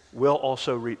will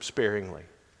also reap sparingly,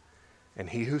 and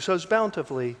he who sows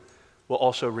bountifully will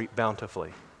also reap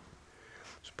bountifully.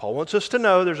 So Paul wants us to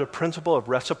know there's a principle of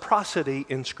reciprocity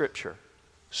in Scripture.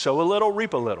 Sow a little,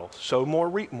 reap a little. Sow more,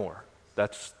 reap more.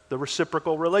 That's the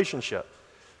reciprocal relationship.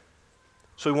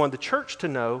 So we want the church to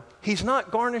know he's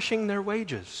not garnishing their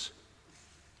wages.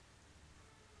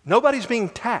 Nobody's being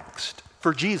taxed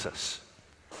for Jesus.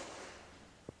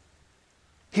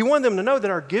 He wanted them to know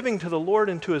that our giving to the Lord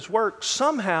and to his work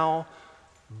somehow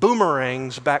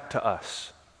boomerangs back to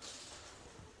us.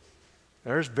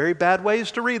 There's very bad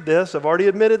ways to read this. I've already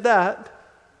admitted that.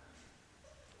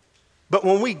 But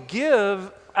when we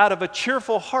give out of a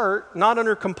cheerful heart, not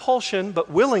under compulsion,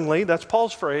 but willingly, that's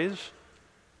Paul's phrase,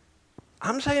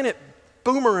 I'm saying it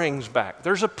boomerangs back.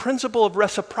 There's a principle of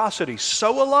reciprocity.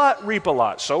 Sow a lot, reap a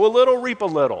lot. Sow a little, reap a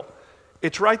little.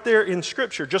 It's right there in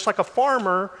Scripture. Just like a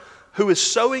farmer who is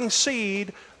sowing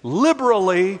seed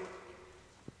liberally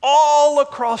all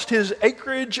across his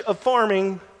acreage of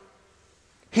farming,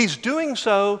 he's doing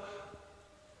so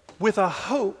with a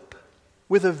hope,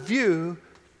 with a view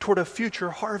toward a future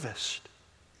harvest,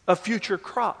 a future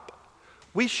crop.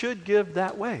 We should give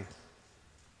that way.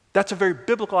 That's a very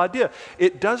biblical idea.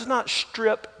 It does not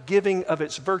strip giving of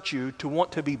its virtue to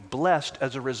want to be blessed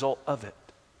as a result of it.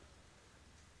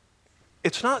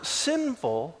 It's not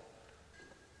sinful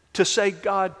to say,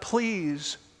 God,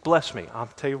 please bless me. I'll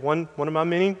tell you one of my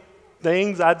many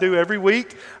things I do every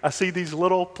week. I see these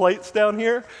little plates down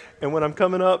here, and when I'm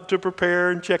coming up to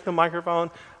prepare and check the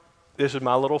microphone, this is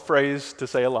my little phrase to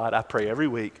say a lot. I pray every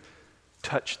week,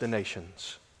 touch the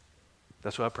nations.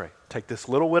 That's what I pray. Take this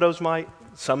little widow's mite,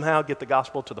 somehow get the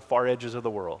gospel to the far edges of the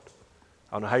world.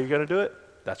 I don't know how you're going to do it.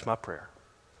 That's my prayer.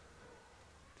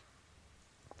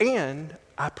 And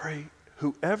I pray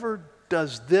whoever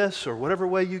does this or whatever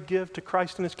way you give to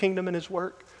Christ and his kingdom and his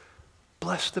work,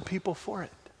 bless the people for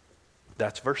it.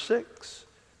 That's verse 6.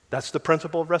 That's the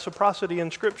principle of reciprocity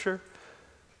in Scripture.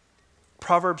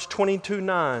 Proverbs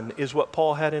 22:9 is what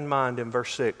Paul had in mind in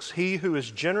verse 6. He who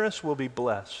is generous will be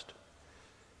blessed,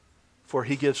 for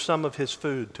he gives some of his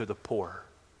food to the poor.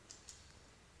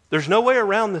 There's no way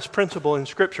around this principle in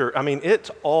Scripture. I mean, it's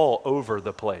all over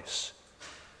the place.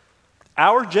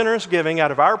 Our generous giving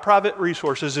out of our private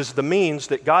resources is the means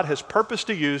that God has purposed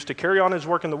to use to carry on his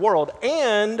work in the world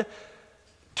and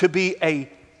to be a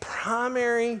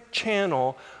primary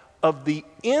channel of the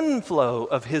inflow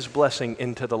of his blessing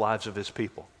into the lives of his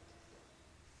people.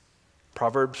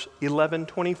 Proverbs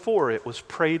 11:24, it was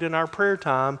prayed in our prayer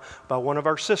time by one of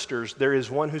our sisters. There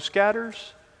is one who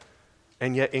scatters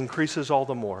and yet increases all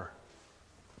the more.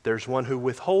 There's one who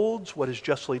withholds what is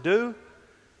justly due,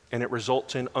 and it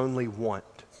results in only want.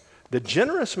 The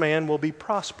generous man will be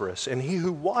prosperous, and he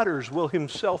who waters will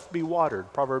himself be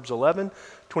watered. Proverbs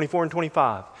 11:24 and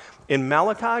 25. In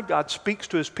Malachi, God speaks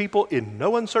to his people in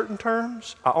no uncertain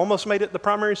terms. I almost made it the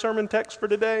primary sermon text for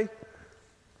today.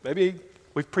 Maybe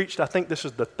we've preached, I think this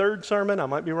is the third sermon, I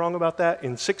might be wrong about that,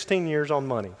 in 16 years on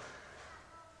money.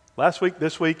 Last week,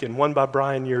 this week, and one by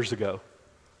Brian years ago.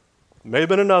 May have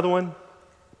been another one.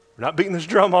 We're not beating this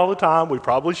drum all the time. We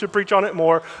probably should preach on it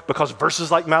more because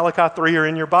verses like Malachi 3 are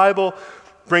in your Bible.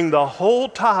 Bring the whole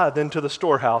tithe into the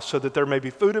storehouse so that there may be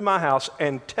food in my house,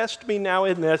 and test me now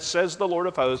in this, says the Lord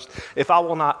of hosts, if I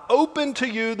will not open to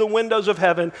you the windows of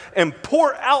heaven and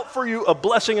pour out for you a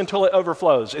blessing until it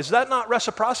overflows. Is that not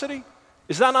reciprocity?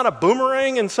 Is that not a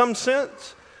boomerang in some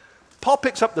sense? Paul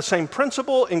picks up the same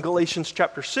principle in Galatians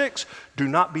chapter 6. Do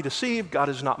not be deceived. God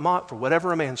is not mocked. For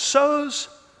whatever a man sows,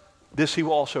 this he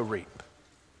will also reap.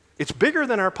 It's bigger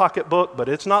than our pocketbook, but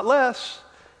it's not less.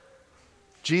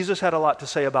 Jesus had a lot to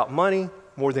say about money,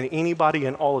 more than anybody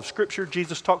in all of Scripture.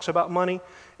 Jesus talks about money.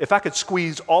 If I could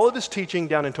squeeze all of his teaching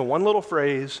down into one little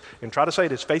phrase and try to say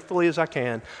it as faithfully as I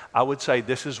can, I would say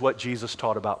this is what Jesus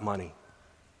taught about money.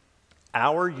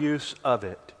 Our use of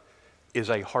it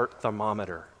is a heart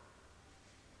thermometer.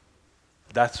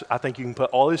 I think you can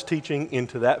put all his teaching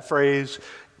into that phrase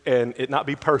and it not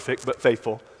be perfect, but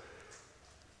faithful.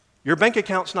 Your bank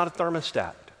account's not a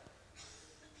thermostat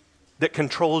that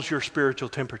controls your spiritual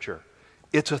temperature.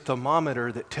 It's a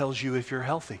thermometer that tells you if you're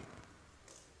healthy.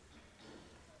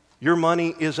 Your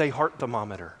money is a heart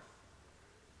thermometer.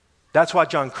 That's why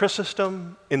John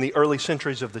Chrysostom, in the early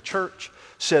centuries of the church,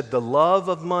 said the love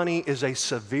of money is a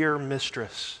severe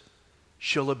mistress.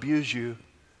 She'll abuse you.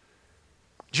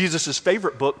 Jesus'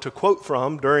 favorite book to quote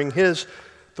from during his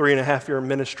 3.5-year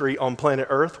ministry on planet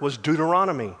Earth was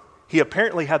Deuteronomy. He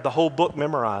apparently had the whole book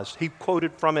memorized. He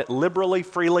quoted from it liberally,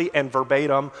 freely, and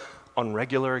verbatim on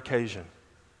regular occasion.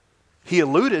 He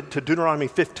alluded to Deuteronomy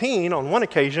 15 on one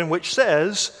occasion, which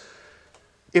says,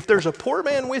 if there's a poor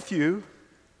man with you,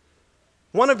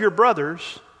 one of your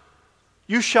brothers,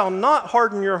 you shall not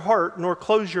harden your heart nor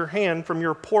close your hand from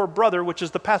your poor brother, which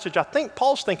is the passage I think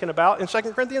Paul's thinking about in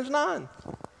 2 Corinthians 9.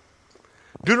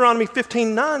 Deuteronomy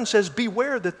 15:9 says,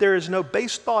 beware that there is no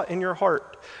base thought in your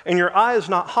heart, and your eye is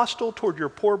not hostile toward your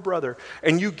poor brother,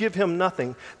 and you give him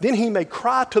nothing. Then he may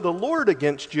cry to the Lord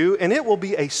against you, and it will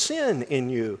be a sin in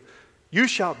you. You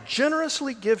shall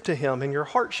generously give to him, and your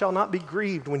heart shall not be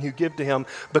grieved when you give to him,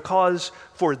 because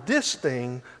for this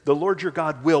thing the Lord your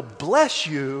God will bless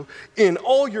you in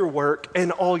all your work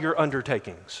and all your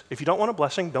undertakings. If you don't want a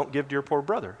blessing, don't give to your poor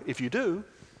brother. If you do,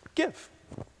 give.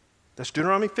 That's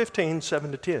Deuteronomy 15,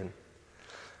 7 to 10.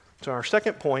 So our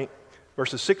second point,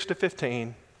 verses 6 to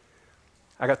 15,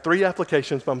 I got 3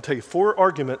 applications, but I'm going to tell you 4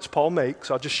 arguments Paul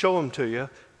makes. I'll just show them to you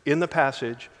in the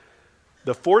passage.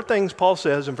 The 4 things Paul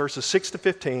says in verses 6 to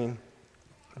 15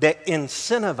 that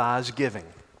incentivize giving.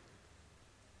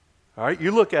 All right,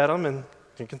 you look at them and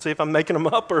you can see if I'm making them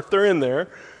up or if they're in there.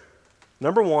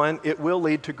 Number 1, it will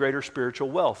lead to greater spiritual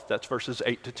wealth. That's verses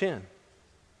 8 to 10.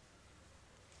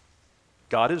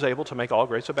 God is able to make all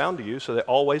grace abound to you, so that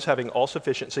always having all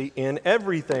sufficiency in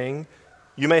everything,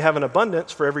 you may have an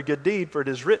abundance for every good deed, for it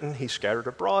is written, He scattered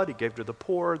abroad, He gave to the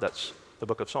poor. That's the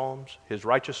book of Psalms. His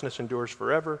righteousness endures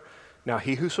forever. Now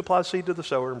he who supplies seed to the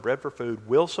sower and bread for food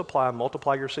will supply and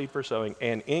multiply your seed for sowing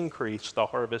and increase the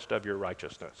harvest of your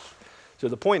righteousness. So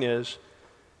the point is,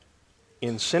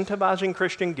 incentivizing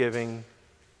Christian giving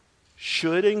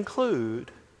should include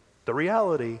the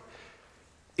reality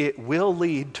it will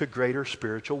lead to greater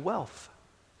spiritual wealth.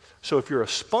 So if you're a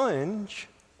sponge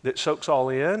that soaks all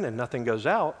in and nothing goes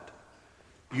out,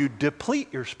 you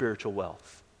deplete your spiritual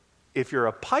wealth. If you're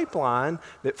a pipeline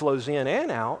that flows in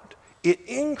and out, it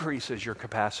increases your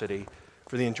capacity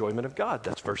for the enjoyment of God.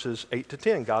 That's verses 8 to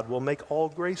 10. God will make all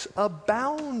grace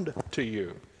abound to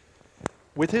you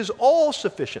with His all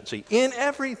sufficiency in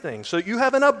everything, so you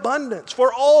have an abundance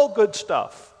for all good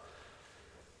stuff.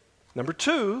 Number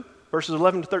 2, verses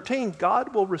 11 to 13,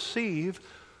 God will receive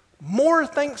more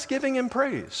thanksgiving and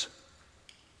praise,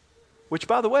 which,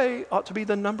 by the way, ought to be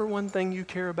the number 1 thing you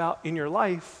care about in your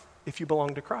life if you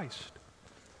belong to Christ.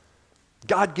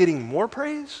 God getting more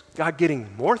praise, God getting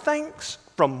more thanks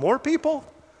from more people,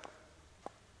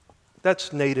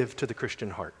 that's native to the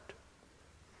Christian heart.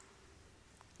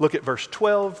 Look at verse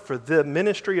 12. For the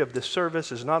ministry of this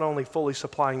service is not only fully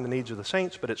supplying the needs of the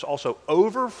saints, but it's also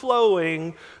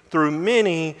overflowing through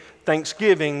many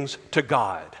thanksgivings to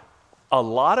God. A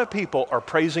lot of people are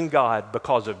praising God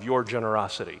because of your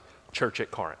generosity, church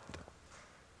at Corinth.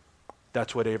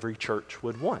 That's what every church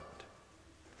would want.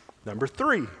 Number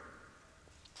 3,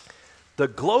 the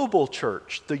global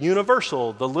church, the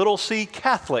universal, the little c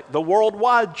Catholic, the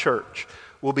worldwide church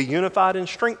will be unified and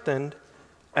strengthened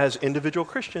as individual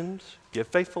Christians give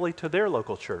faithfully to their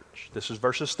local church. This is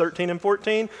verses 13 and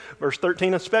 14. Verse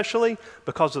 13 especially,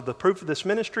 because of the proof of this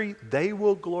ministry, they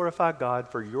will glorify God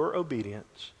for your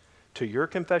obedience to your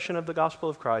confession of the gospel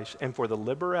of Christ and for the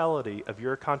liberality of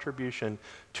your contribution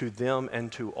to them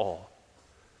and to all.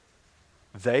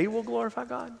 They will glorify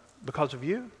God because of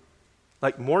you.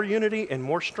 Like more unity and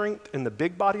more strength in the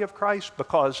big body of Christ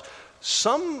because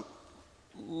some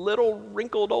little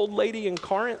wrinkled old lady in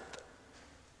Corinth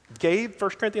gave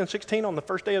 1 Corinthians 16 on the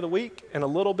first day of the week and a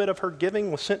little bit of her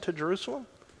giving was sent to Jerusalem?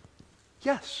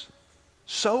 Yes.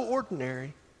 So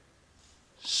ordinary,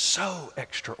 so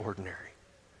extraordinary.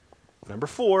 Number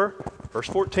 4, verse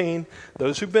 14,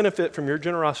 those who benefit from your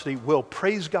generosity will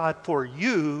praise God for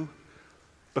you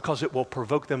because it will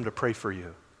provoke them to pray for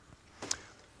you.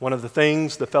 One of the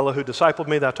things the fellow who discipled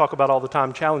me that I talk about all the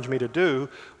time challenged me to do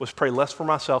was pray less for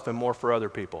myself and more for other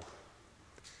people.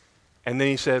 And then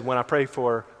he said, when I pray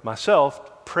for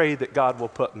myself, pray that God will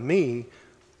put me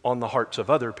on the hearts of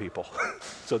other people.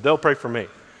 So they'll pray for me.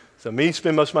 So me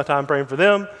spend most of my time praying for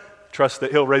them, trust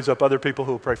that He'll raise up other people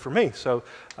who will pray for me. So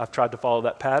I've tried to follow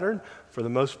that pattern for the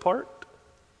most part.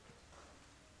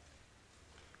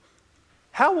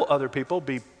 How will other people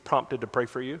be prompted to pray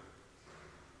for you?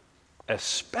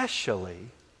 Especially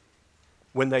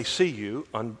when they see you,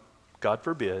 God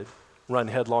forbid, run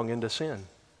headlong into sin.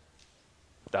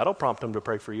 That'll prompt them to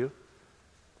pray for you.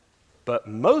 But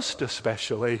most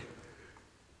especially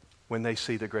when they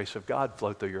see the grace of God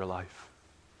flow through your life.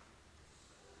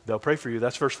 They'll pray for you.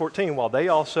 That's verse 14. While they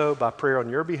also, by prayer on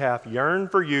your behalf, yearn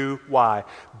for you. Why?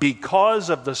 Because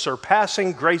of the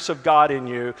surpassing grace of God in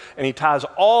you. And he ties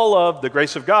all of the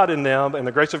grace of God in them and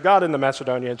the grace of God in the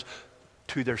Macedonians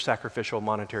to their sacrificial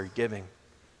monetary giving.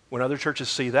 When other churches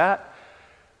see that,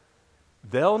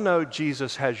 they'll know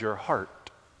Jesus has your heart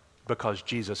because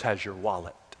Jesus has your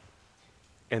wallet.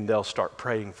 And they'll start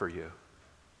praying for you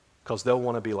because they'll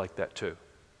want to be like that too.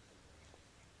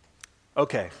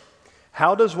 Okay,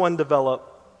 how does one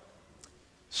develop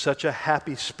such a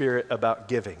happy spirit about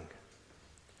giving?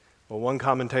 Well, one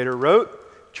commentator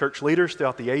wrote, church leaders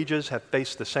throughout the ages have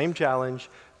faced the same challenge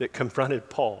that confronted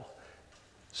Paul.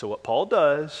 So what Paul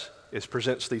does is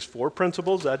presents these 4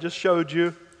 principles I just showed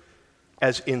you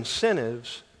as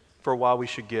incentives for why we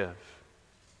should give.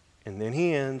 And then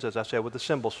he ends, as I said, with the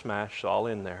cymbal smash, so all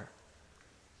in there.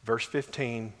 Verse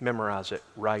 15, memorize it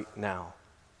right now.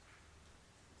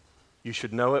 You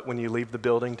should know it when you leave the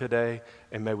building today,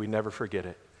 and may we never forget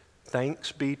it.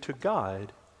 Thanks be to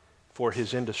God for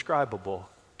his indescribable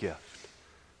gift.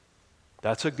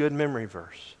 That's a good memory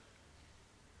verse.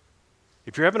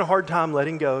 If you're having a hard time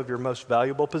letting go of your most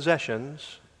valuable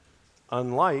possessions,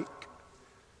 unlike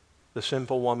the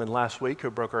sinful woman last week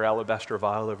who broke her alabaster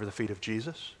vial over the feet of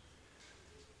Jesus,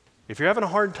 if you're having a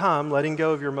hard time letting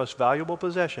go of your most valuable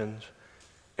possessions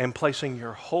and placing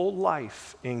your whole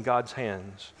life in God's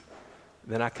hands,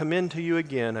 then I commend to you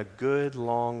again a good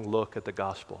long look at the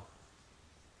gospel.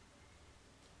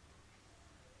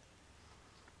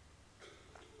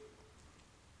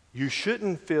 You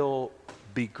shouldn't feel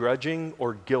begrudging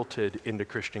or guilted into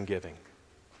Christian giving.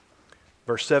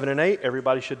 Verse 7 and 8,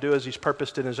 everybody should do as he's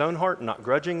purposed in his own heart, not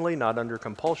grudgingly, not under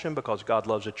compulsion, because God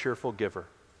loves a cheerful giver.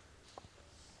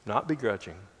 Not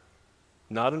begrudging,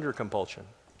 not under compulsion,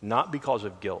 not because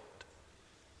of guilt.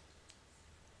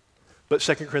 But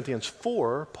 2 Corinthians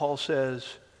 4, Paul says,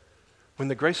 when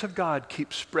the grace of God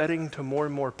keeps spreading to more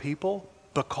and more people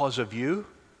because of you,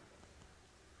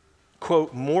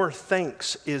 quote, more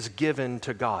thanks is given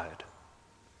to God.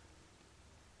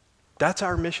 That's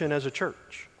our mission as a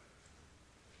church.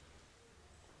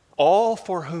 All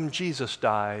for whom Jesus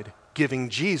died, giving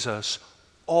Jesus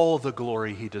all the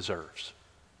glory he deserves.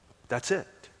 That's it.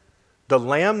 The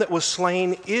Lamb that was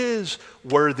slain is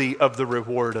worthy of the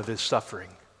reward of his suffering.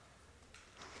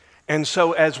 And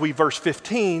so as we, verse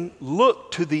 15,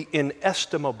 look to the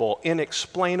inestimable,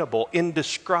 inexplainable,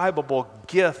 indescribable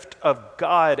gift of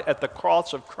God at the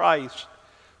cross of Christ,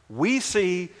 we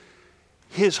see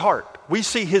his heart. We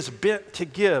see his bent to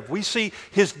give. We see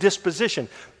his disposition.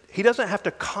 He doesn't have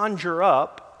to conjure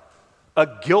up a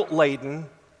guilt-laden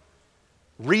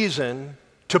reason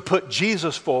to put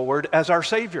Jesus forward as our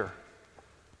Savior.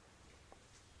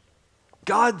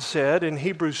 God said in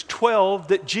Hebrews 12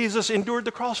 that Jesus endured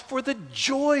the cross for the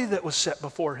joy that was set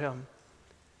before him.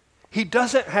 He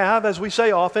doesn't have, as we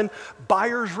say often,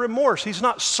 buyer's remorse. He's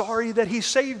not sorry that he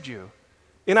saved you.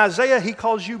 In Isaiah, he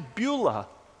calls you Beulah,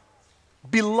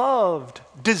 beloved,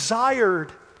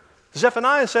 desired.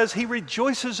 Zephaniah says he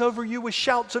rejoices over you with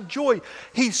shouts of joy.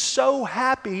 He's so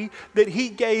happy that he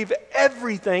gave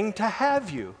everything to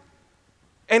have you.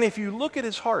 And if you look at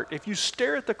his heart, if you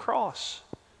stare at the cross,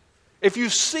 if you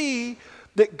see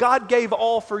that God gave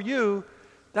all for you,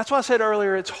 that's why I said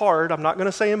earlier it's hard. I'm not going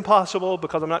to say impossible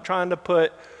because I'm not trying to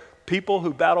put people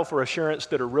who battle for assurance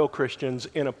that are real Christians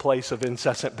in a place of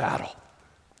incessant battle.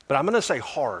 But I'm going to say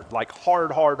hard, like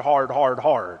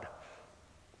hard.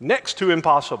 Next to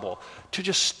impossible, to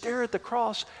just stare at the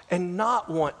cross and not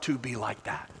want to be like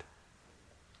that.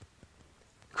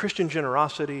 Christian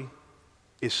generosity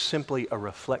is simply a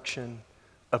reflection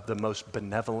of the most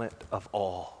benevolent of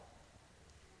all.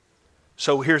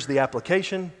 So here's the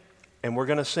application, and we're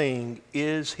going to sing,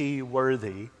 Is He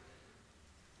Worthy?,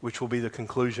 which will be the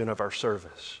conclusion of our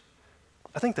service.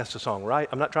 I think that's the song, right?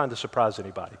 I'm not trying to surprise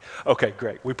anybody. Okay,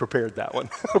 great. We prepared that one.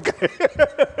 Okay.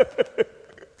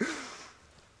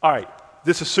 All right.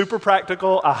 This is super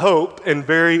practical, I hope, and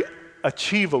very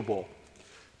achievable.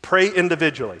 Pray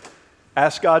individually.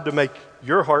 Ask God to make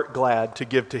your heart glad to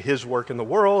give to his work in the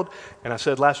world. And I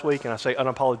said last week, and I say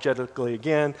unapologetically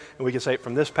again, and we can say it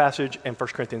from this passage and 1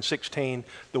 Corinthians 16,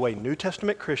 the way New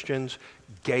Testament Christians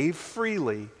gave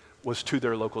freely was to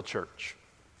their local church.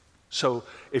 So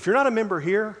if you're not a member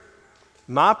here,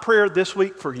 my prayer this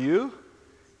week for you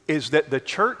is that the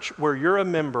church where you're a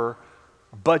member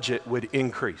budget would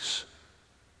increase.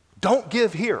 Don't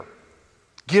give here,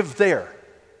 give there.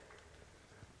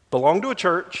 Belong to a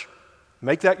church,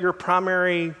 make that your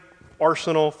primary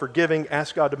arsenal for giving,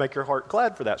 ask God to make your heart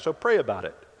glad for that, so pray about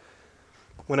it.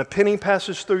 When a penny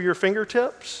passes through your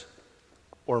fingertips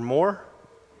or more,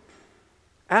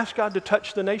 ask God to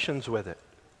touch the nations with it,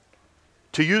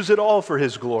 to use it all for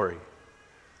his glory.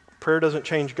 Prayer doesn't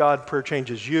change God, prayer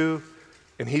changes you.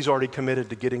 And he's already committed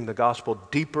to getting the gospel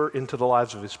deeper into the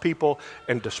lives of his people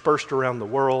and dispersed around the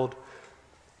world.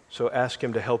 So ask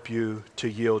him to help you to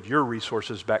yield your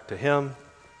resources back to him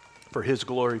for his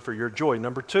glory, for your joy.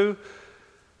 Number 2,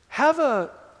 have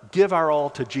a give our all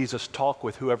to Jesus talk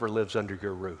with whoever lives under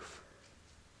your roof.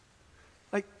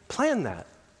 Like, plan that.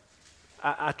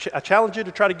 I challenge you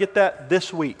to try to get that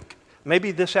this week,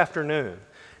 maybe this afternoon.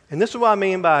 And this is what I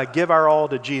mean by give our all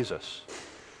to Jesus.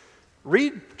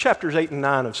 Read chapters 8 and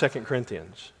 9 of 2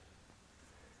 Corinthians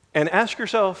and ask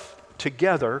yourself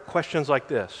together questions like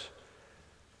this.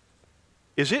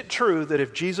 Is it true that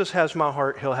if Jesus has my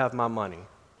heart, he'll have my money?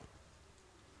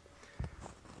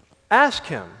 Ask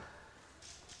him.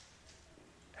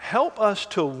 Help us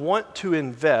to want to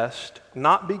invest,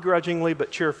 not begrudgingly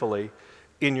but cheerfully,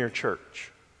 in your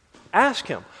church. Ask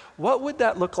him, what would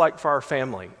that look like for our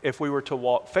family if we were to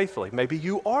walk faithfully? Maybe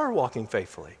you are walking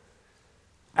faithfully.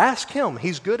 Ask him.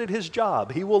 He's good at his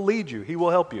job. He will lead you. He will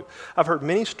help you. I've heard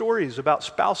many stories about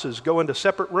spouses going to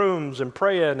separate rooms and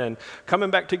praying and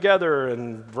coming back together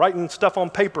and writing stuff on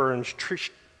paper and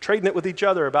trading it with each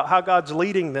other about how God's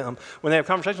leading them when they have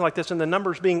conversations like this, and the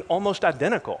numbers being almost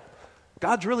identical.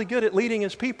 God's really good at leading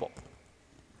his people.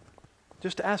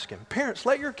 Just ask him. Parents,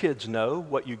 let your kids know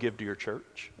what you give to your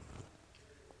church.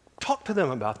 Talk to them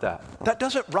about that. That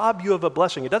doesn't rob you of a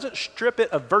blessing. It doesn't strip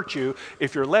it of virtue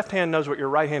if your left hand knows what your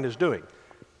right hand is doing.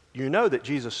 You know that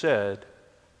Jesus said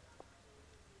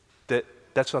that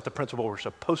that's not the principle we're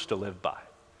supposed to live by,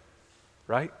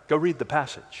 right? Go read the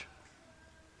passage.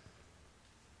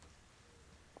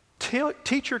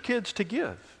 Teach your kids to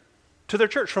give to their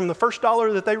church from the first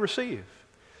dollar that they receive,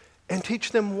 and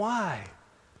teach them why.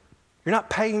 You're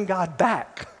not paying God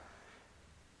back.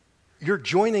 You're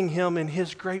joining him in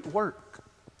his great work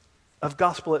of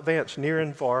gospel advance near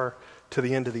and far to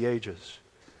the end of the ages.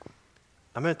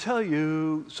 I'm going to tell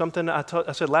you something I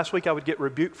said last week I would get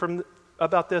rebuked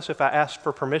about this if I asked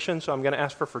for permission, so I'm going to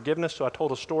ask for forgiveness. So I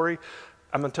told a story.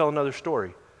 I'm going to tell another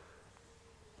story.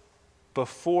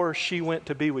 Before she went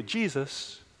to be with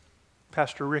Jesus,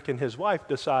 Pastor Rick and his wife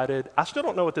decided, I still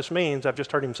don't know what this means, I've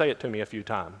just heard him say it to me a few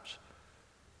times.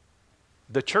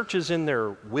 The church is in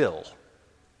their will.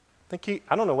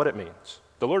 I don't know what it means.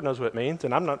 The Lord knows what it means,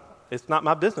 and it's not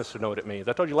my business to know what it means.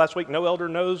 I told you last week, no elder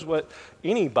knows what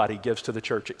anybody gives to the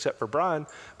church except for Brian,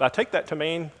 but I take that to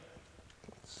mean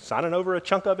signing over a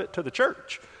chunk of it to the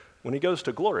church when he goes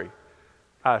to glory.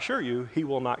 I assure you, he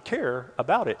will not care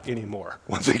about it anymore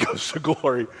once he goes to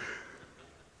glory.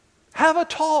 Have a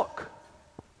talk.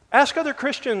 Ask other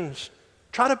Christians.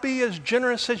 Try to be as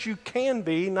generous as you can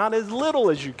be, not as little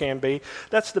as you can be.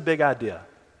 That's the big idea.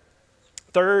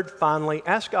 Third, finally,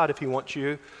 ask God if he wants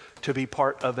you to be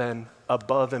part of an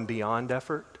above and beyond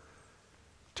effort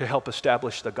to help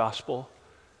establish the gospel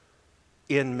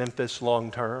in Memphis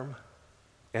long term.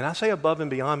 And I say above and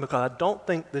beyond because I don't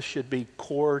think this should be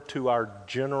core to our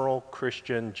general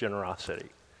Christian generosity.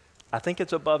 I think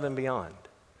it's above and beyond.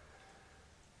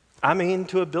 I mean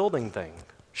to a building thing.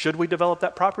 Should we develop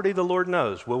that property? The Lord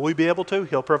knows. Will we be able to?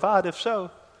 He'll provide if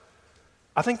so.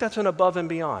 I think that's an above and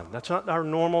beyond. That's not our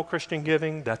normal Christian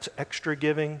giving. That's extra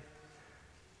giving.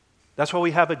 That's why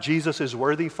we have a Jesus is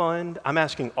Worthy fund. I'm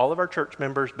asking all of our church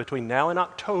members between now and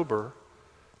October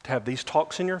to have these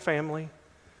talks in your family,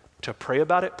 to pray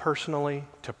about it personally,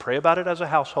 to pray about it as a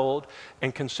household,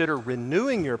 and consider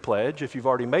renewing your pledge if you've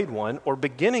already made one, or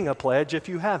beginning a pledge if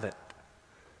you haven't.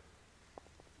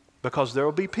 Because there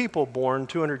will be people born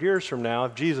 200 years from now,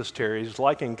 if Jesus tarries,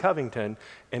 like in Covington,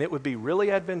 and it would be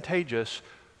really advantageous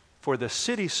for the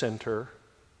city center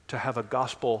to have a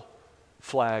gospel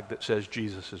flag that says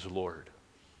Jesus is Lord.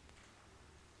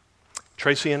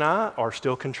 Tracy and I are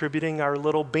still contributing our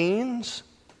little beans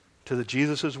to the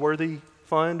Jesus is Worthy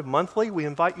Fund monthly. We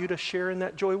invite you to share in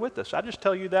that joy with us. I just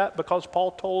tell you that because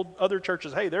Paul told other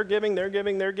churches, hey, they're giving,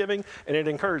 and it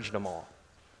encouraged them all.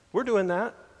 We're doing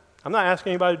that. I'm not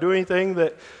asking anybody to do anything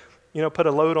that, put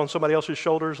a load on somebody else's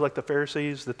shoulders like the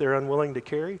Pharisees that they're unwilling to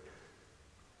carry.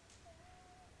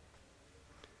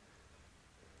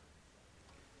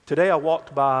 Today I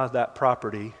walked by that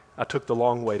property. I took the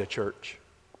long way to church.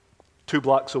 2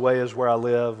 blocks away is where I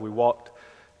live. We walked,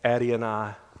 Addie and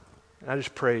I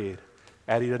just prayed.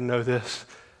 Addie didn't know this.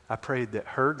 I prayed that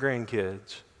her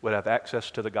grandkids would have access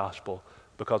to the gospel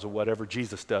because of whatever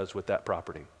Jesus does with that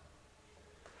property.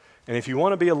 And if you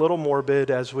want to be a little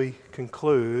morbid as we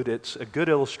conclude, it's a good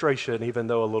illustration, even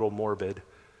though a little morbid.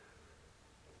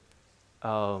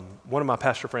 One of my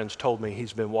pastor friends told me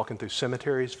he's been walking through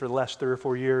cemeteries for the last 3 or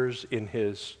 4 years in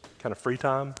his kind of free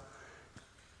time.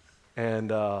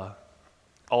 And all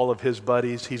of his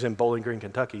buddies, he's in Bowling Green,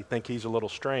 Kentucky, think he's a little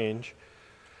strange.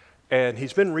 And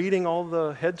he's been reading all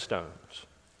the headstones.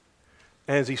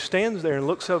 And as he stands there and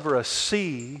looks over a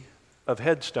sea of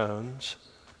headstones,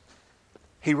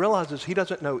 he realizes he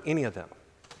doesn't know any of them.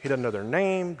 He doesn't know their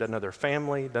name, doesn't know their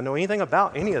family, doesn't know anything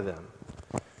about any of them.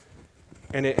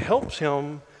 And it helps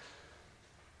him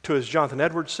to, as Jonathan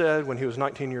Edwards said when he was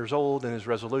 19 years old in his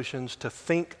resolutions, to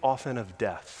think often of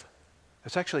death.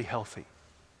 It's actually healthy.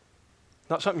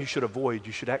 Not something you should avoid,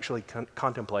 you should actually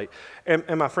contemplate. And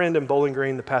my friend in Bowling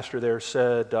Green, the pastor there,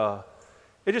 said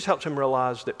it just helps him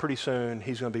realize that pretty soon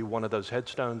he's going to be one of those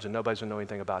headstones and nobody's going to know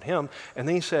anything about him. And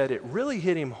then he said it really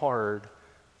hit him hard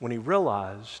when he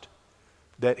realized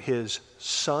that his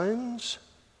son's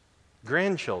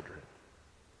grandchildren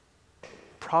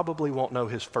probably won't know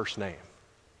his first name.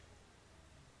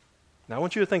 Now I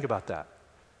want you to think about that.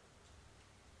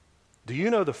 Do you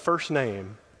know the first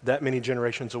name that many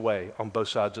generations away on both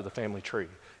sides of the family tree?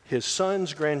 His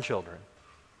son's grandchildren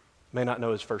may not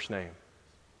know his first name.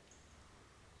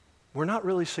 We're not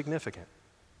really significant.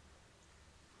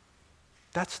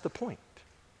 That's the point.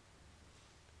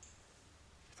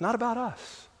 It's not about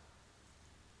us.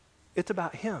 It's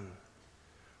about him.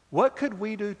 What could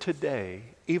we do today,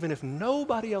 even if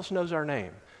nobody else knows our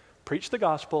name? Preach the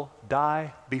gospel,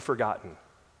 die, be forgotten.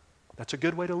 That's a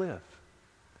good way to live.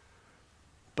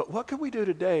 But what could we do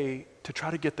today to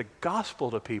try to get the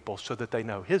gospel to people so that they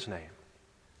know his name?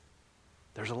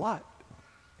 There's a lot.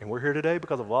 And we're here today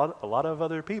because a lot of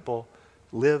other people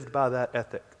lived by that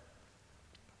ethic.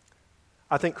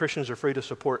 I think Christians are free to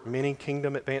support many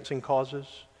kingdom-advancing causes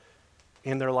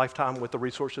in their lifetime with the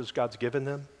resources God's given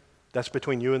them. That's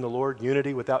between you and the Lord.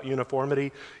 Unity without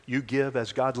uniformity. You give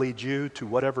as God leads you to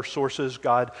whatever sources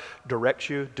God directs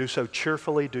you. Do so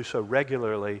cheerfully, do so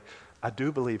regularly. I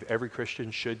do believe every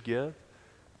Christian should give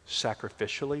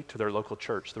sacrificially to their local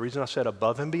church. The reason I said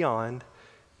above and beyond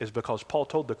is because Paul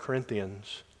told the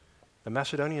Corinthians, the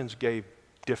Macedonians gave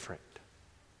different.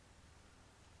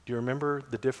 Do you remember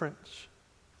the difference?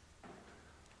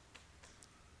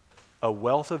 A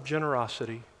wealth of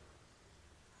generosity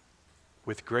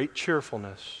with great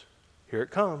cheerfulness, here it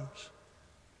comes,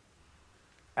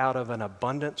 out of an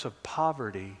abundance of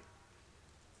poverty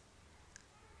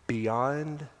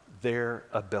beyond their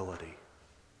ability.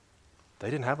 They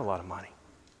didn't have a lot of money.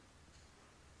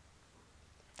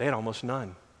 They had almost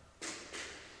none.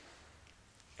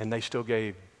 And they still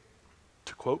gave,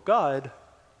 to quote God,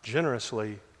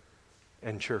 generously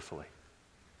and cheerfully.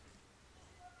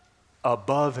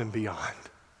 Above and beyond.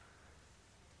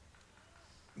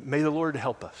 May the Lord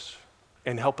help us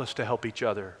and help us to help each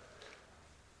other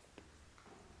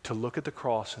to look at the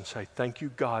cross and say, thank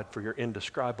you, God, for your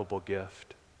indescribable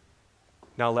gift.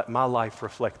 Now let my life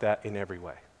reflect that in every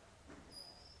way.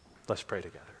 Let's pray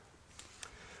together.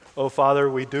 Oh, Father,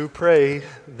 we do pray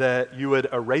that you would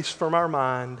erase from our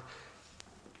mind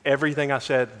everything I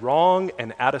said wrong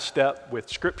and out of step with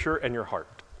Scripture and your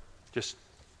heart. Just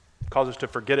cause us to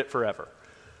forget it forever.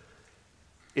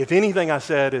 If anything I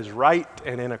said is right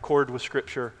and in accord with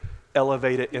Scripture,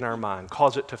 elevate it in our mind.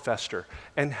 Cause it to fester.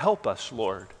 And help us,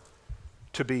 Lord,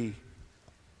 to be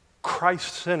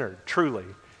Christ-centered, truly,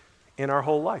 in our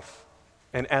whole life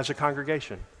and as a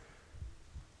congregation.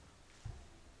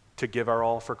 To give our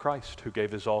all for Christ, who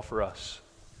gave his all for us.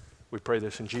 We pray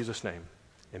this in Jesus' name.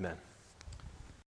 Amen.